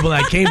Mexican people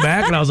that I came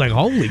back and I was like,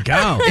 holy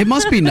cow! It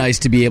must be nice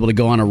to be able to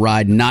go on a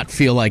ride and not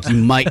feel like you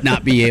might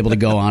not be able to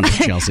go on it,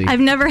 Chelsea.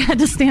 I've never had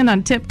to stand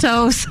on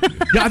tiptoes.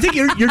 Yeah, I think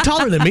you're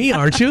taller than me,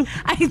 aren't you?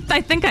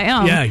 I think I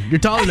am. Yeah, you're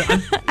taller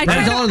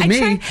than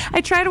me.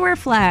 I try to wear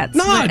flats.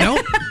 No,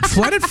 don't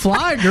let it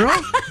fly, girl.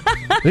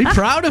 Be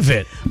proud of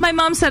it. My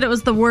mom said it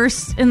was the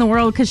worst in the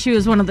world because she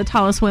was one of the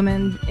tallest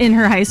women in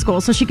her high school,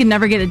 so she could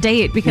never get a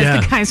date because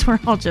the guys were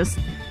all just...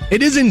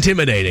 It is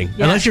intimidating.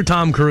 Yeah. Unless you're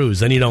Tom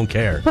Cruise, then you don't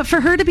care. But for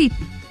her to be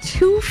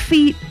 2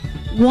 feet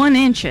 1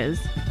 inches...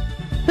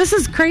 This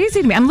is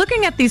crazy to me. I'm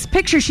looking at these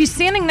pictures. She's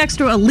standing next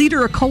to a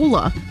liter of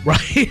cola.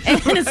 Right.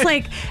 And it's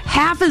like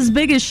half as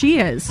big as she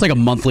is. It's like a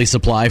monthly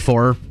supply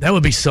for her. That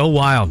would be so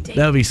wild.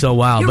 That would be so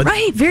wild. You're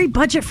right. Very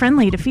budget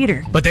friendly to feed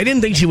her. But they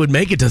didn't think she would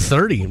make it to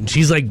 30.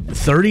 She's like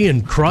 30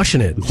 and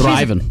crushing it.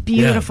 Thriving. She has a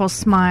beautiful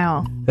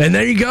smile. And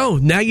there you go.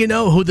 Now you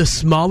know who the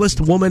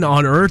smallest woman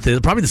on Earth is.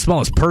 Probably the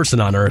smallest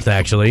person on Earth,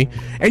 actually.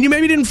 And you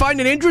maybe didn't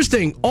find it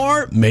interesting.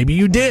 Or maybe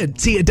you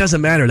did. See, it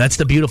doesn't matter. That's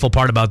the beautiful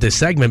part about this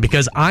segment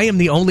because I am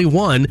the only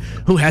one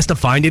who has to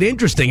find it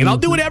interesting. And I'll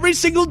do it every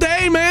single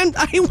day, man.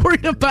 I ain't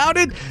worried about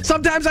it.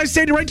 Sometimes I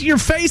say it right to your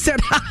face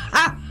and maybe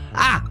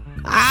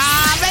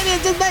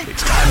it's just me.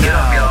 It's time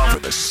now for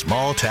the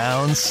Small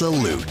Town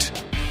Salute.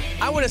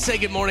 I want to say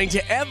good morning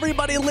to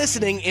everybody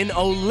listening in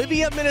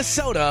Olivia,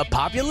 Minnesota,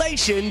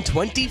 population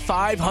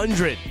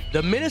 2,500.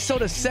 The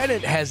Minnesota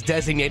Senate has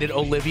designated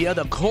Olivia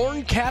the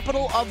corn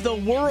capital of the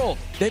world.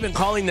 They've been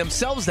calling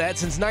themselves that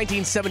since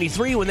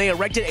 1973 when they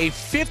erected a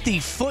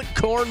 50-foot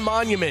corn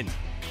monument.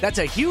 That's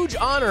a huge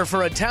honor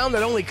for a town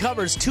that only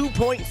covers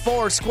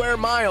 2.4 square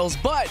miles,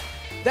 but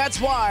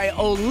that's why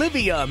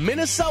Olivia,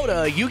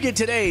 Minnesota, you get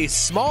today's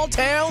Small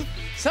Town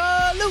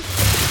Salute.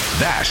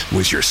 That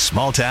was your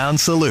Small Town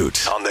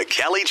Salute on the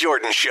Kelly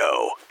Jordan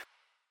Show.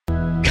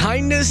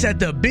 Kindness at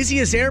the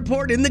busiest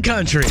airport in the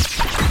country.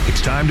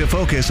 It's time to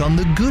focus on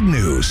the good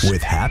news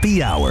with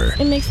Happy Hour.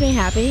 It makes me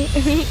happy.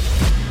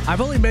 I've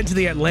only been to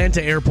the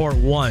Atlanta airport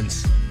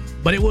once,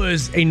 but it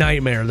was a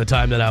nightmare the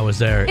time that I was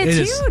there. It's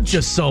huge. Is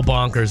just so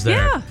bonkers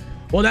there. Yeah.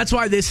 Well, that's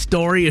why this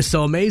story is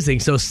so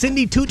amazing. So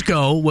Cindy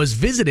Tutko was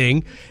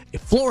visiting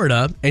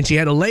Florida, and she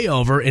had a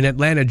layover in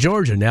Atlanta,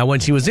 Georgia. Now, when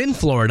she was in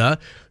Florida,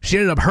 she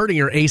ended up hurting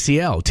her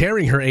ACL,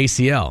 tearing her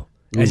ACL.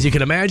 As you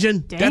can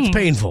imagine, that's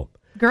painful.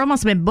 Girl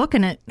must have been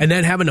booking it. And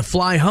then having to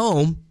fly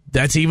home,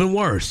 that's even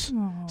worse.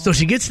 So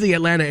she gets to the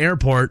Atlanta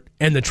airport,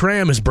 and the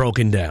tram is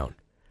broken down.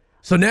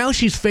 So now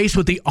she's faced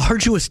with the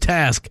arduous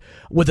task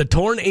with a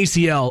torn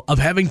ACL of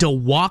having to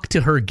walk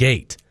to her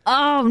gate.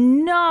 Oh,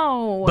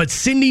 no. But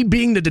Cindy,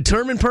 being the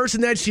determined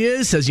person that she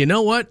is, says, you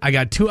know what? I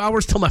got 2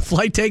 hours till my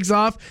flight takes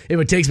off. If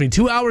it takes me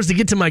 2 hours to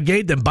get to my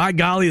gate, then by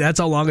golly, that's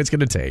how long it's going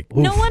to take. Oof.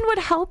 No one would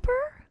help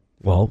her?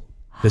 Well,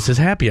 this is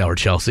happy hour,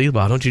 Chelsea.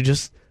 Why don't you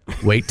just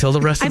wait till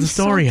the rest of the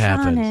story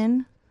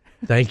happens?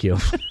 Thank you.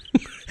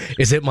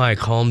 Is it my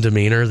calm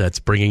demeanor that's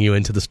bringing you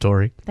into the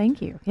story?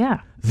 Thank you.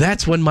 Yeah.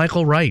 That's when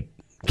Michael Wright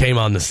came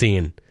on the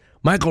scene.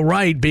 Michael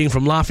Wright, being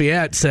from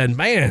Lafayette, said,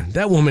 man,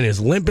 that woman is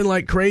limping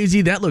like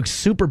crazy. That looks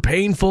super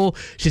painful.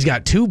 She's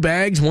got 2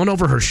 bags, one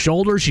over her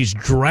shoulder. She's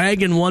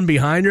dragging one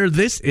behind her.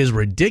 This is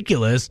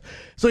ridiculous.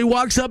 So he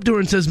walks up to her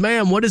and says,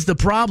 ma'am, what is the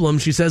problem?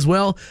 She says,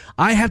 well,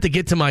 I have to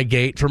get to my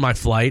gate for my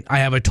flight. I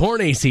have a torn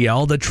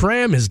ACL. The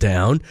tram is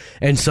down.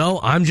 And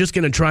so I'm just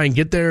going to try and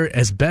get there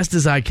as best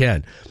as I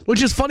can.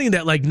 Which is funny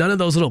that like none of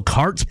those little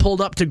carts pulled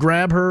up to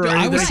grab her.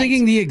 I was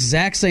thinking the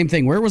exact same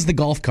thing. Where was the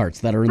golf carts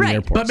that are in the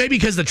airport? But maybe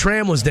because the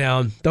tram was down,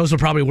 those were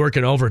probably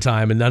working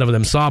overtime, and none of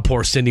them saw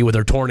poor Cindy with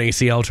her torn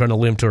ACL trying to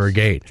limp to her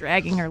gate.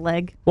 Dragging her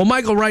leg. Well,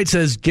 Michael Wright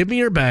says, give me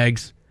your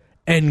bags,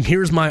 and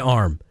here's my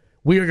arm.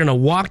 We are going to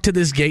walk to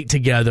this gate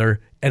together,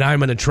 and I'm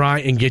going to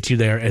try and get you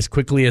there as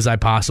quickly as I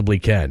possibly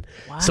can.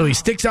 Wow. So he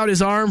sticks out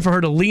his arm for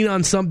her to lean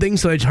on something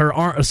so that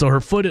her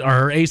foot or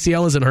her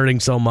ACL isn't hurting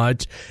so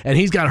much. And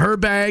he's got her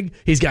bag,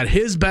 he's got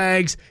his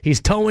bags,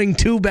 he's towing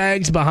 2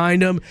 bags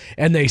behind him,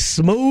 and they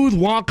smooth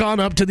walk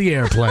on up to the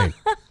airplane.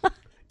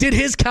 Did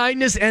his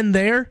kindness end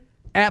there?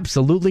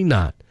 Absolutely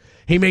not.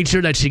 He made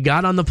sure that she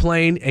got on the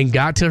plane and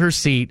got to her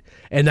seat,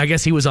 and I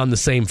guess he was on the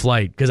same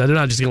flight because they're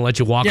not just going to let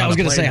you walk on the plane. Yeah, I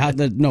was going to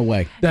say, no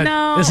way.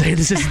 No.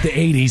 This is the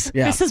 80s.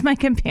 Yeah. This is my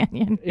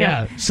companion.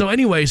 Yeah. So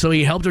anyway,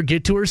 he helped her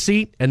get to her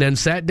seat and then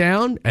sat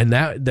down, and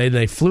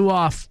they flew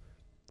off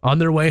on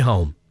their way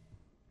home.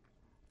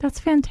 That's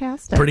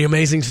fantastic. Pretty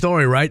amazing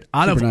story, right?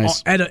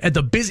 Nice. At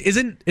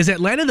the is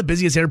Atlanta the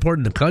busiest airport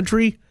in the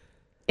country?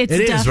 It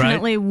is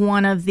definitely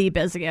one of the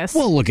busiest.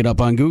 We'll look it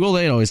up on Google.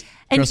 They always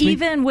trust me.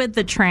 Even with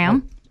the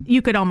tram,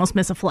 you could almost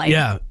miss a flight.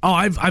 Yeah. Oh,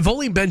 I've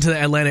only been to the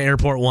Atlanta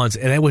airport once,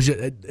 and it was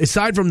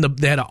aside from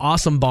they had an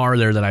awesome bar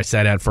there that I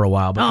sat at for a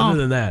while. But other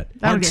than that,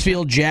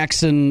 Hartsfield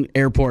Jackson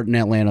Airport in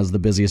Atlanta is the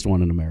busiest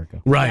one in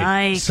America.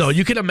 Right. So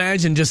you can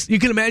imagine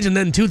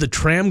then too. The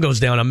tram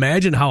goes down.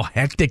 Imagine how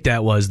hectic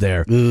that was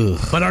there. Ugh.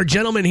 But our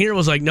gentleman here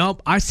was like,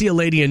 nope. I see a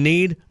lady in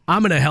need.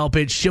 I'm going to help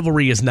it.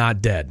 Chivalry is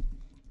not dead.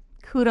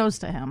 Kudos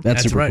to him.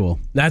 That's super right. Cool.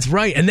 That's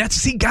right. And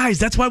guys,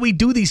 that's why we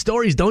do these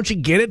stories. Don't you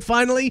get it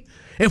finally?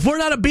 If we're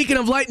not a beacon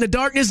of light in the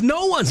darkness,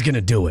 no one's going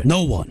to do it.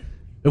 No one.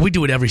 And we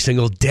do it every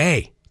single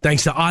day.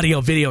 Thanks to Audio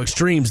Video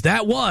Extremes.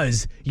 That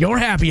was your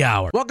happy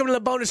hour. Welcome to the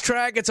bonus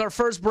track. It's our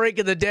first break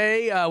of the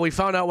day. We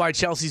found out why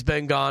Chelsea's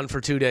been gone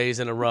for 2 days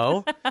in a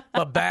row.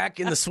 But back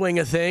in the swing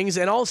of things.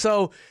 And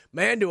also,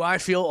 man, do I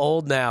feel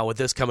old now with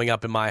this coming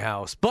up in my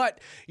house.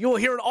 But you will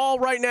hear it all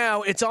right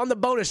now. It's on the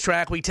bonus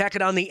track. We tack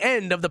it on the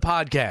end of the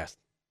podcast.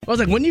 I was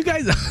like, when you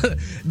guys,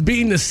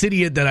 being the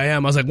idiot that I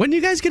am, I was like, when do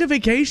you guys get a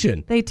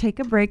vacation? They take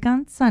a break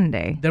on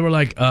Sunday. They were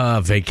like,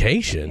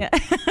 vacation? Yeah.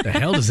 The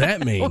hell does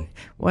that mean?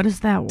 What is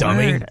that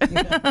Dummy.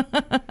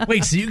 word?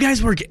 Wait, so you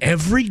guys work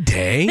every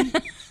day?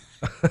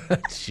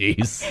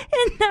 Jeez.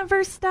 It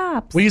never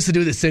stops. We used to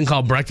do this thing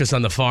called Breakfast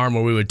on the Farm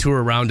where we would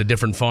tour around to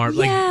different farms,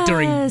 like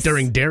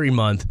during Dairy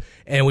Month,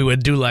 and we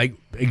would do like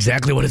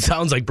exactly what it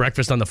sounds like,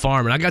 breakfast on the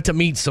farm. And I got to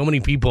meet so many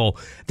people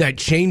that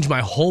changed my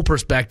whole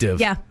perspective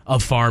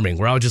of farming,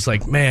 where I was just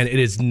like, man, it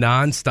is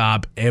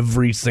nonstop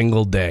every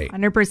single day.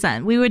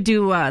 100%. We would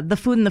do the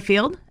food in the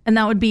field, and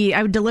that would be,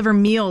 I would deliver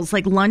meals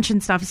like lunch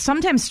and stuff,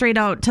 sometimes straight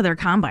out to their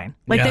combine.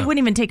 Like they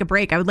wouldn't even take a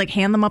break. I would like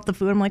hand them up the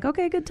food. I'm like,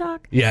 okay, good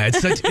talk. Yeah,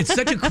 it's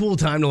such a cool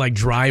time to like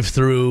drive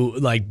through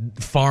like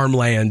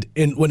farmland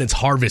when it's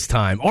harvest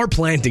time or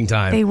planting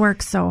time. They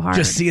work so hard.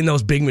 Just seeing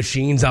those big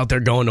machines out there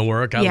going to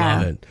work. I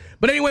love it.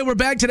 But anyway, we're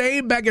back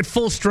today, back at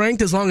full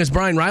strength. As long as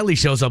Brian Riley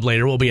shows up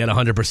later, we'll be at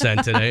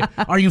 100% today.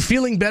 Are you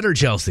feeling better,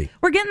 Chelsea?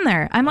 We're getting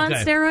there. I'm on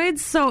steroids,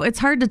 so it's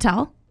hard to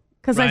tell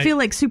because I feel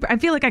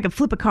like I could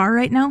flip a car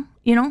right now,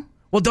 you know?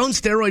 Well, don't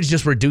steroids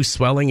just reduce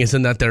swelling?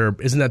 Isn't that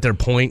their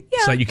point? Yeah.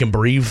 So that you can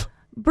breathe?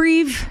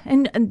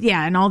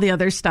 And all the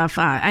other stuff.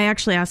 I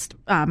actually asked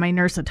my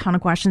nurse a ton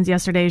of questions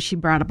yesterday. She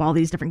brought up all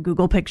these different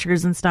Google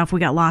pictures and stuff. We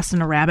got lost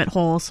in a rabbit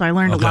hole, so I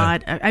learned a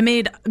lot. I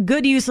made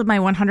good use of my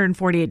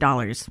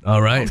 $148.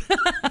 All right.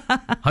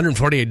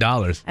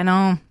 $148. I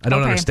know. I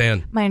don't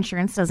understand. My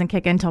insurance doesn't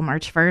kick in until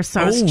March 1st,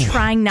 so I was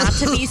trying not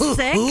to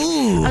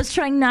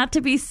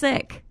be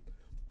sick.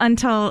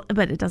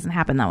 But it doesn't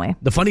happen that way.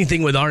 The funny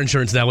thing with our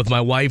insurance now, with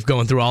my wife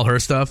going through all her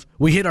stuff,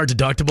 we hit our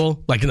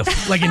deductible like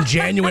in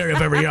January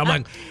of every year. I'm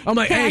like,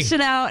 cash hey,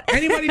 it out.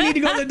 Anybody need to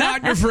go to the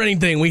doctor for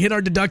anything? We hit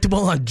our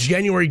deductible on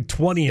January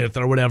 20th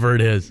or whatever it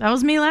is. That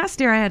was me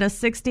last year. I had a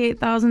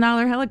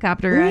 $68,000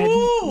 helicopter ride.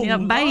 Ooh,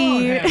 yep,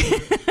 bye.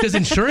 Does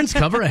insurance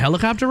cover a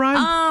helicopter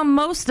ride?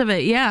 Most of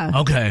it, yeah.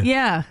 Okay.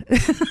 Yeah.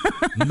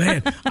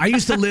 Man, I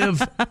used to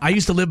live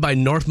by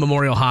North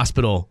Memorial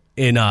Hospital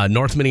in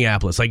North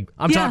Minneapolis. Like,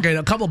 I'm talking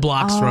a couple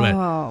blocks from it.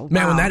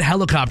 Man, when that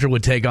helicopter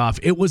would take off,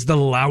 it was the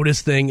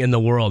loudest thing in the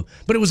world.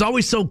 But it was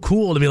always so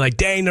cool to be like,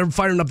 dang, they're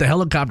firing up the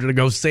helicopter to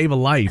go save a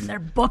life. And they're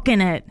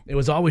booking it. It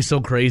was always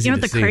so crazy. You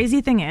know what the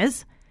crazy thing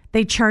is?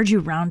 They charge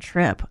you round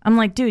trip. I'm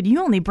like, dude,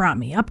 you only brought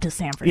me up to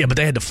San Francisco. Yeah, but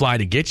they had to fly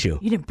to get you.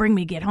 You didn't bring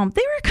me get home.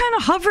 They were kind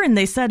of hovering,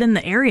 they said, in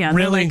the area.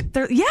 Really?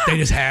 Yeah. They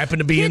just happened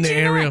to be in the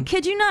area?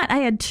 Kid you not. I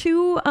had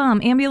 2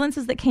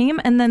 ambulances that came,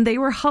 and then they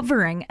were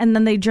hovering, and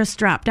then they just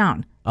dropped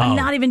down. I'm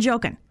not even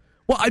joking.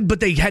 Well, but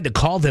they had to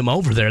call them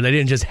over there. They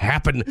didn't just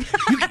happen.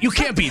 You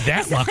can't be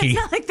that lucky. It's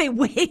not like they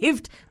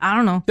waved. I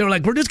don't know. They were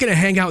like, we're just going to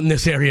hang out in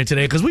this area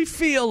today because we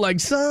feel like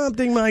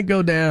something might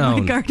go down.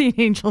 My guardian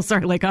angels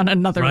are like on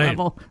another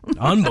level.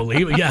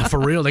 Unbelievable. Yeah, for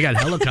real. They got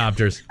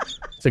helicopters.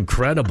 It's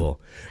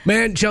incredible.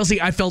 Man, Chelsea,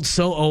 I felt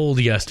so old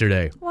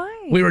yesterday. Why?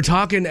 We were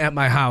talking at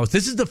my house.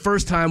 This is the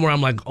first time where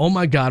I'm like, oh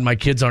my God, my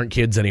kids aren't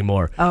kids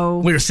anymore. Oh.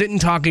 We were sitting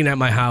talking at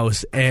my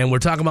house, and we're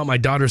talking about my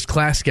daughter's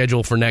class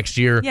schedule for next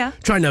year. Yeah.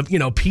 Trying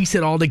to, piece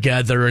it all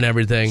together and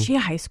everything. Is she a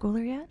high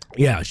schooler yet?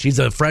 Yeah, she's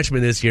a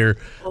freshman this year.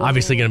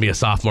 Obviously going to be a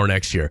sophomore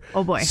next year.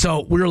 Oh, boy.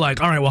 So we were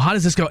like, all right, well, how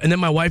does this go? And then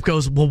my wife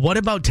goes, well, what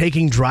about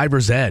taking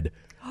driver's ed?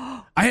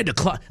 I had to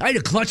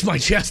clutch my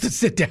chest and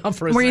sit down for a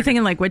second. Were you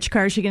thinking, like, which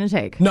car is she going to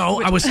take?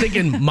 No, I was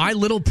thinking, my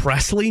little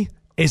Presley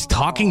is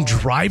talking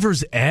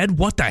driver's ed?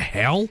 What the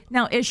hell?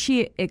 Now, is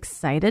she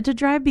excited to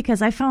drive?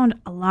 Because I found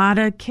a lot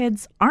of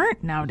kids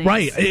aren't nowadays.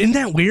 Right. Isn't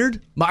that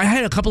weird? I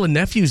had a couple of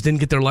nephews didn't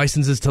get their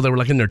licenses till they were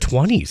like in their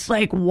 20s.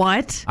 Like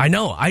what? I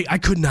know. I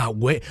could not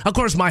wait. Of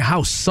course, my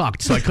house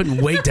sucked, so I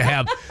couldn't wait to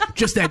have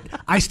just that.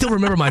 I still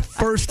remember my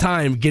first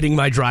time getting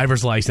my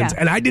driver's license,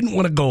 and I didn't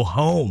want to go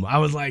home. I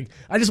was like,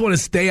 I just want to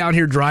stay out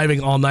here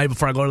driving all night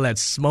before I go to that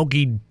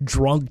smoky,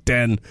 drunk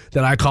den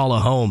that I call a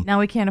home. Now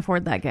we can't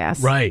afford that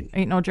gas. Right.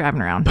 Ain't no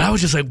driving around. But I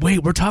was just like,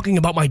 wait, we're talking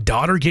about my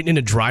daughter getting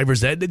into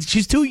driver's ed?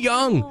 She's too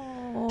young.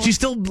 She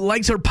still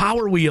likes her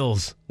Power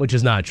Wheels, which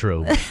is not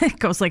true. It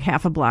goes like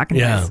half a block.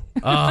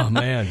 Oh,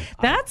 man.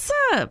 That's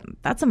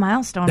a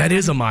milestone. That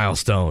is a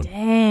milestone.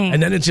 Dang.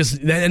 And then it's just,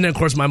 and then of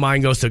course my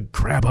mind goes to,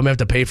 crap, I'm going to have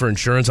to pay for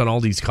insurance on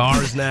all these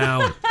cars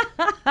now.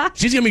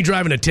 She's going to be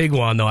driving a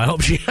Tiguan, though. I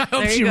hope she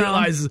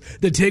realizes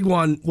the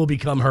Tiguan will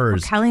become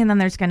hers. Well, Kelly, and then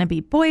there's going to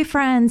be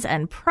boyfriends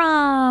and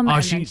prom,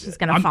 and then she's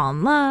going to fall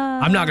in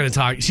love. I'm not going to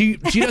talk. She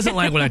doesn't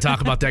like when I talk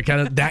about that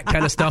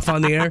kind of stuff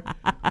on the air.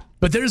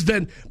 But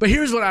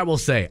here's what I will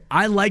say.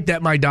 I like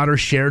that my daughter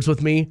shares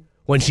with me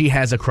when she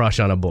has a crush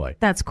on a boy.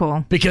 That's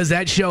cool. Because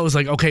that shows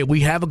like, okay,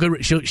 we have a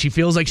good, she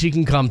feels like she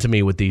can come to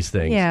me with these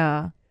things.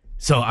 Yeah.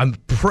 So I'm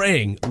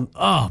praying.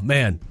 Oh,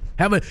 man.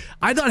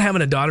 I thought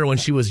having a daughter when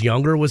she was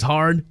younger was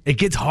hard. It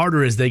gets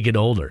harder as they get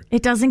older.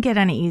 It doesn't get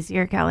any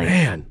easier, Kelly.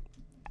 Man.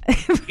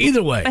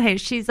 Either way. But hey,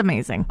 she's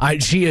amazing.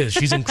 She is.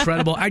 She's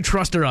incredible. I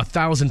trust her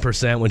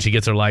 1,000% when she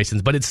gets her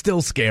license, but it's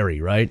still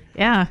scary, right?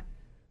 Yeah.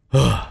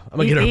 I'm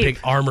going to get her a big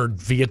armored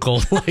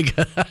vehicle.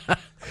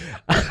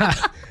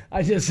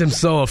 I just am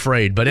so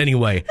afraid. But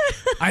anyway,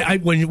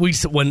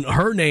 when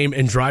her name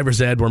and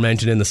driver's ed were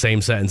mentioned in the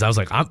same sentence, I was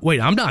like,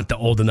 I'm not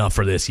old enough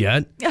for this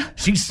yet.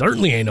 She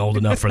certainly ain't old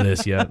enough for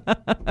this yet.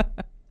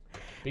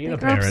 Being a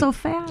grow up parent. so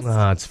fast.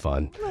 It's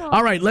fun.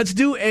 All right, let's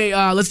do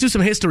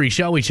some history,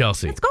 shall we,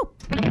 Chelsea? Let's go.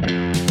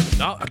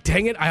 Oh,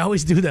 dang it. I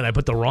always do that. I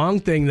put the wrong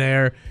thing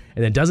there,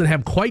 and it doesn't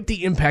have quite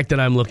the impact that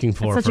I'm looking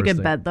for. That's such a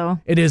good bet, though.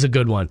 It is a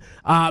good one.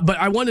 But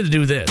I wanted to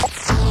do this.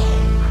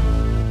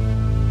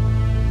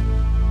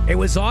 It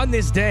was on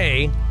this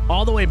day,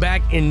 all the way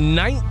back in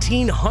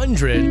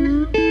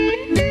 1900.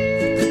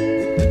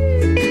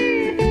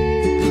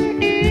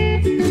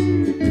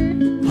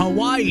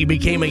 Hawaii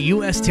became a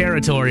U.S.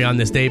 territory on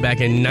this day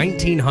back in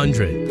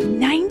 1900.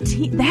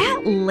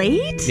 That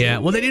late? Yeah,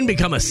 well, they didn't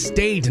become a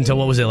state until,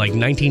 what was it, like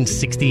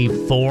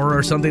 1964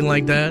 or something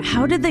like that?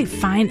 How did they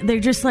find, they're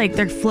just like,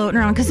 they're floating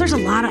around, because there's a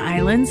lot of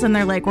islands, and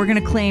they're like, we're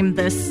going to claim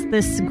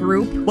this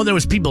group. Well, there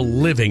was people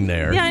living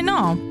there. Yeah, I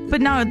know,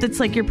 but now it's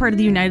like you're part of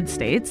the United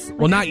States.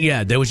 Well, not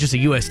yet. There was just a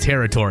U.S.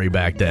 territory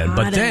back then.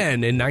 But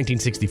then, in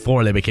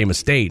 1964, they became a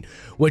state,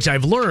 which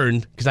I've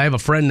learned, because I have a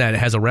friend that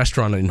has a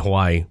restaurant in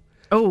Hawaii.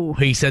 Oh,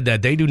 he said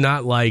that they do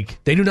not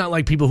like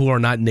people who are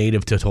not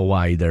native to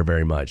Hawaii there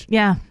very much.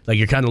 Yeah, like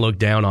you're kind of looked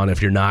down on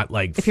if you're not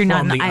like if you're from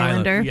not an the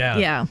islander. Island.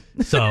 Yeah.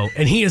 So,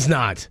 and he is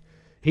not.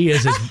 He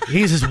is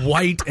as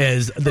white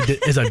as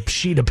a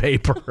sheet of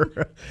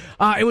paper.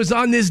 It was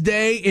on this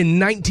day in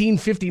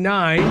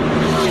 1959.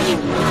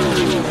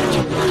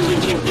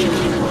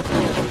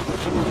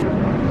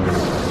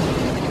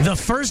 The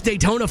first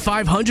Daytona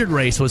 500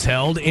 race was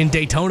held in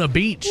Daytona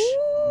Beach.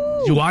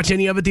 Did you watch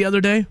any of it the other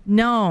day?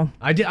 No.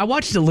 I did. I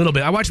watched a little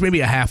bit. I watched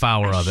maybe a half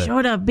hour of it.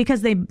 Showed up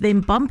because they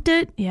bumped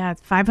it. Yeah, it's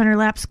 500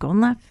 laps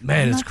going left.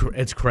 Man,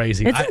 it's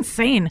crazy. It's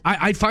insane.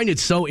 I find it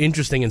so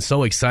interesting and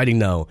so exciting,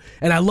 though.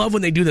 And I love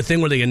when they do the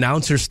thing where the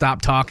announcers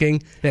stop talking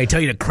and they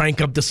tell you to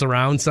crank up the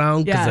surround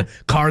sound because the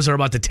cars are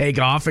about to take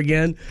off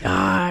again.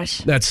 Gosh.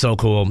 That's so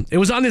cool. It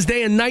was on this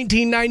day in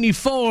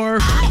 1994.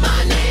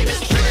 My name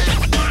is Trip,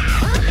 and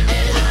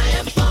I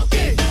am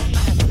funky.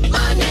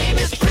 My name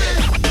is Trip,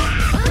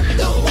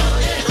 the one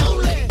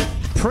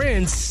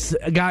Prince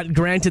got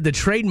granted the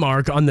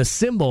trademark on the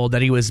symbol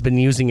that he was been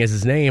using as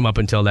his name up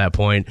until that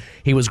point.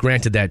 He was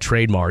granted that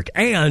trademark.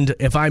 And,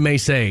 if I may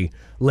say,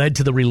 led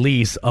to the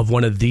release of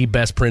one of the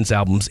best Prince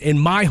albums, in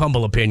my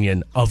humble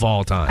opinion, of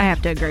all time. I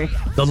have to agree.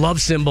 The Love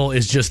Symbol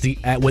is just it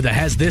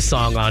has this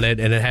song on it,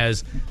 and it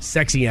has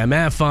Sexy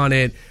MF on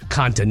it,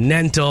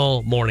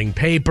 Continental, Morning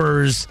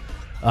Papers.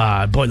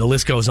 Boy, the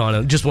list goes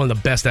on. Just one of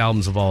the best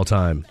albums of all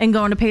time. And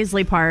going to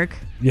Paisley Park.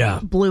 Yeah.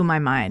 Blew my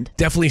mind.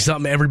 Definitely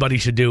something everybody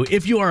should do.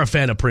 If you are a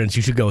fan of Prince,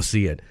 you should go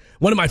see it.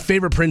 One of my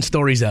favorite Prince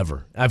stories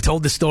ever. I've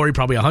told this story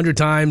probably 100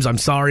 times. I'm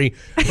sorry.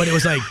 But it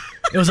was like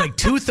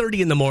 2:30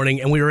 in the morning,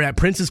 and we were at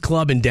Prince's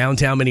club in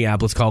downtown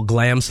Minneapolis called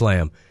Glam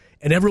Slam.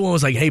 And everyone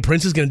was like, hey,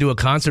 Prince is going to do a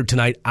concert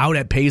tonight out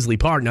at Paisley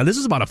Park. Now, this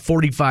is about a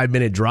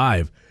 45-minute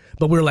drive.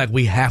 But we were like,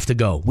 we have to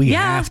go. We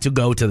have to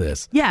go to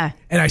this. Yeah.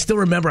 And I still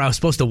remember I was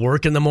supposed to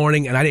work in the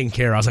morning, and I didn't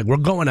care. I was like, we're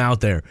going out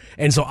there.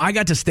 And so I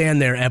got to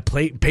stand there at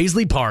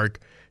Paisley Park,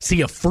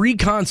 see a free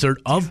concert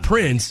of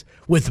Prince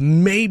with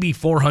maybe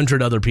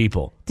 400 other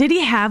people. Did he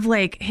have,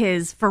 like,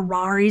 his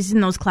Ferraris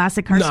and those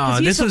classic cars? No,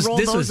 he used to roll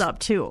those up,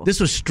 too. This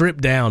was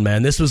stripped down,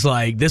 man. This was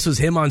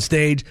him on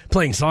stage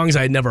playing songs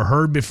I had never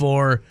heard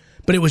before.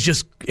 But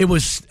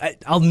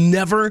I'll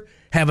never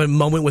have a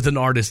moment with an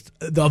artist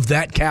of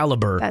that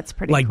caliber. That's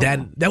pretty like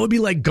cool. That would be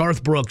like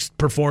Garth Brooks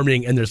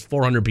performing and there's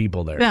 400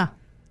 people there. Yeah.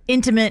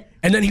 Intimate.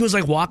 And then he was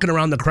like walking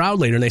around the crowd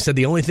later and they said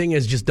the only thing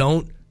is just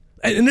don't.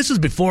 And this was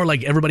before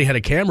like everybody had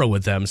a camera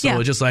with them. So it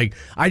was just like,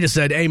 I just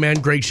said, hey man,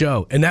 great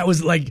show. And that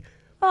was like,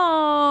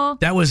 oh,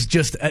 that was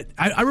just,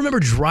 I remember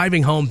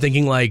driving home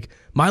thinking like,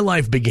 my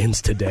life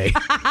begins today.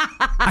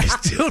 I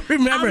still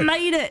remember. I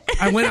made it.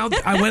 I went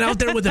out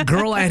there with a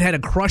girl I had a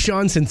crush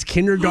on since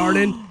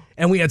kindergarten.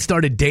 And we had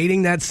started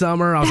dating that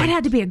summer. That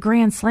had to be a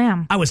grand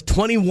slam. I was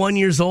 21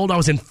 years old. I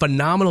was in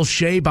phenomenal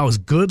shape. I was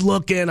good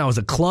looking. I was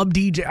a club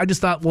DJ. I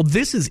just thought, well,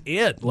 this is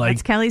it. Like,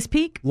 that's Kelly's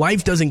peak.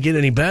 Life doesn't get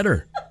any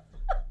better.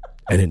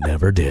 And it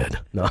never did.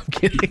 No, I'm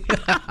kidding.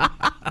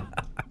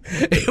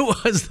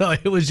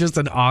 It was just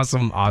an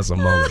awesome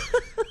moment.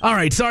 All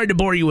right, sorry to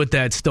bore you with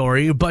that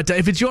story, but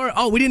if it's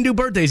we didn't do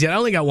birthdays yet. I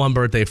only got one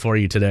birthday for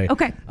you today.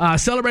 Okay.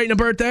 Celebrating a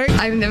birthday?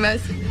 I'm the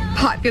most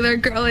popular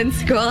girl in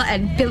school,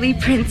 and Billy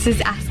Prince is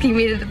asking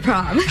me to the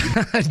prom.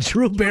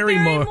 Drew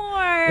Barrymore.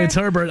 It's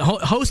her birthday.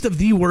 Host of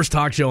the worst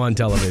talk show on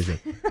television.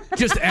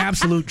 Just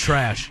absolute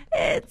trash.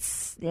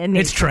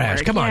 It's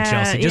trash. Come on,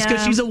 Chelsea. Just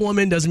because she's a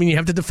woman doesn't mean you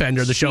have to defend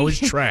her. The show is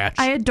trash.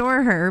 I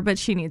adore her, but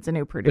she needs a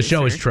new producer. The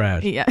show is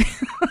trash. Yeah.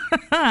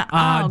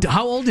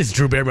 How old is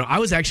Drew Barrymore? I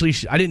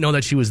didn't know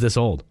that she was this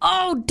old.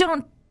 Oh,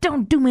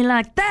 don't do me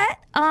like that.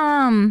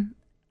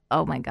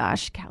 Oh my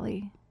gosh,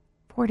 Kelly.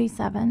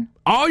 47.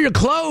 Oh, you're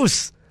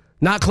close.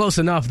 Not close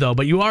enough, though,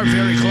 but you are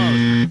very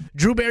close.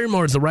 Drew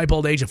Barrymore is the ripe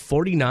old age of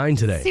 49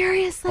 today.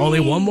 Seriously?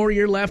 Only one more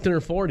year left in her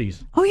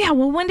 40s. Oh, yeah.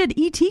 Well, when did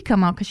E.T.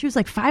 come out? Because she was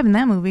like 5 in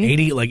that movie.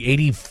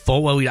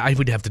 84. Well, I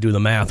would have to do the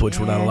math, which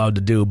we're not allowed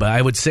to do, but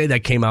I would say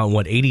that came out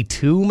in,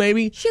 82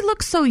 maybe? She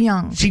looks so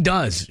young. She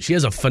does. She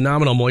has a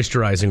phenomenal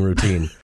moisturizing routine.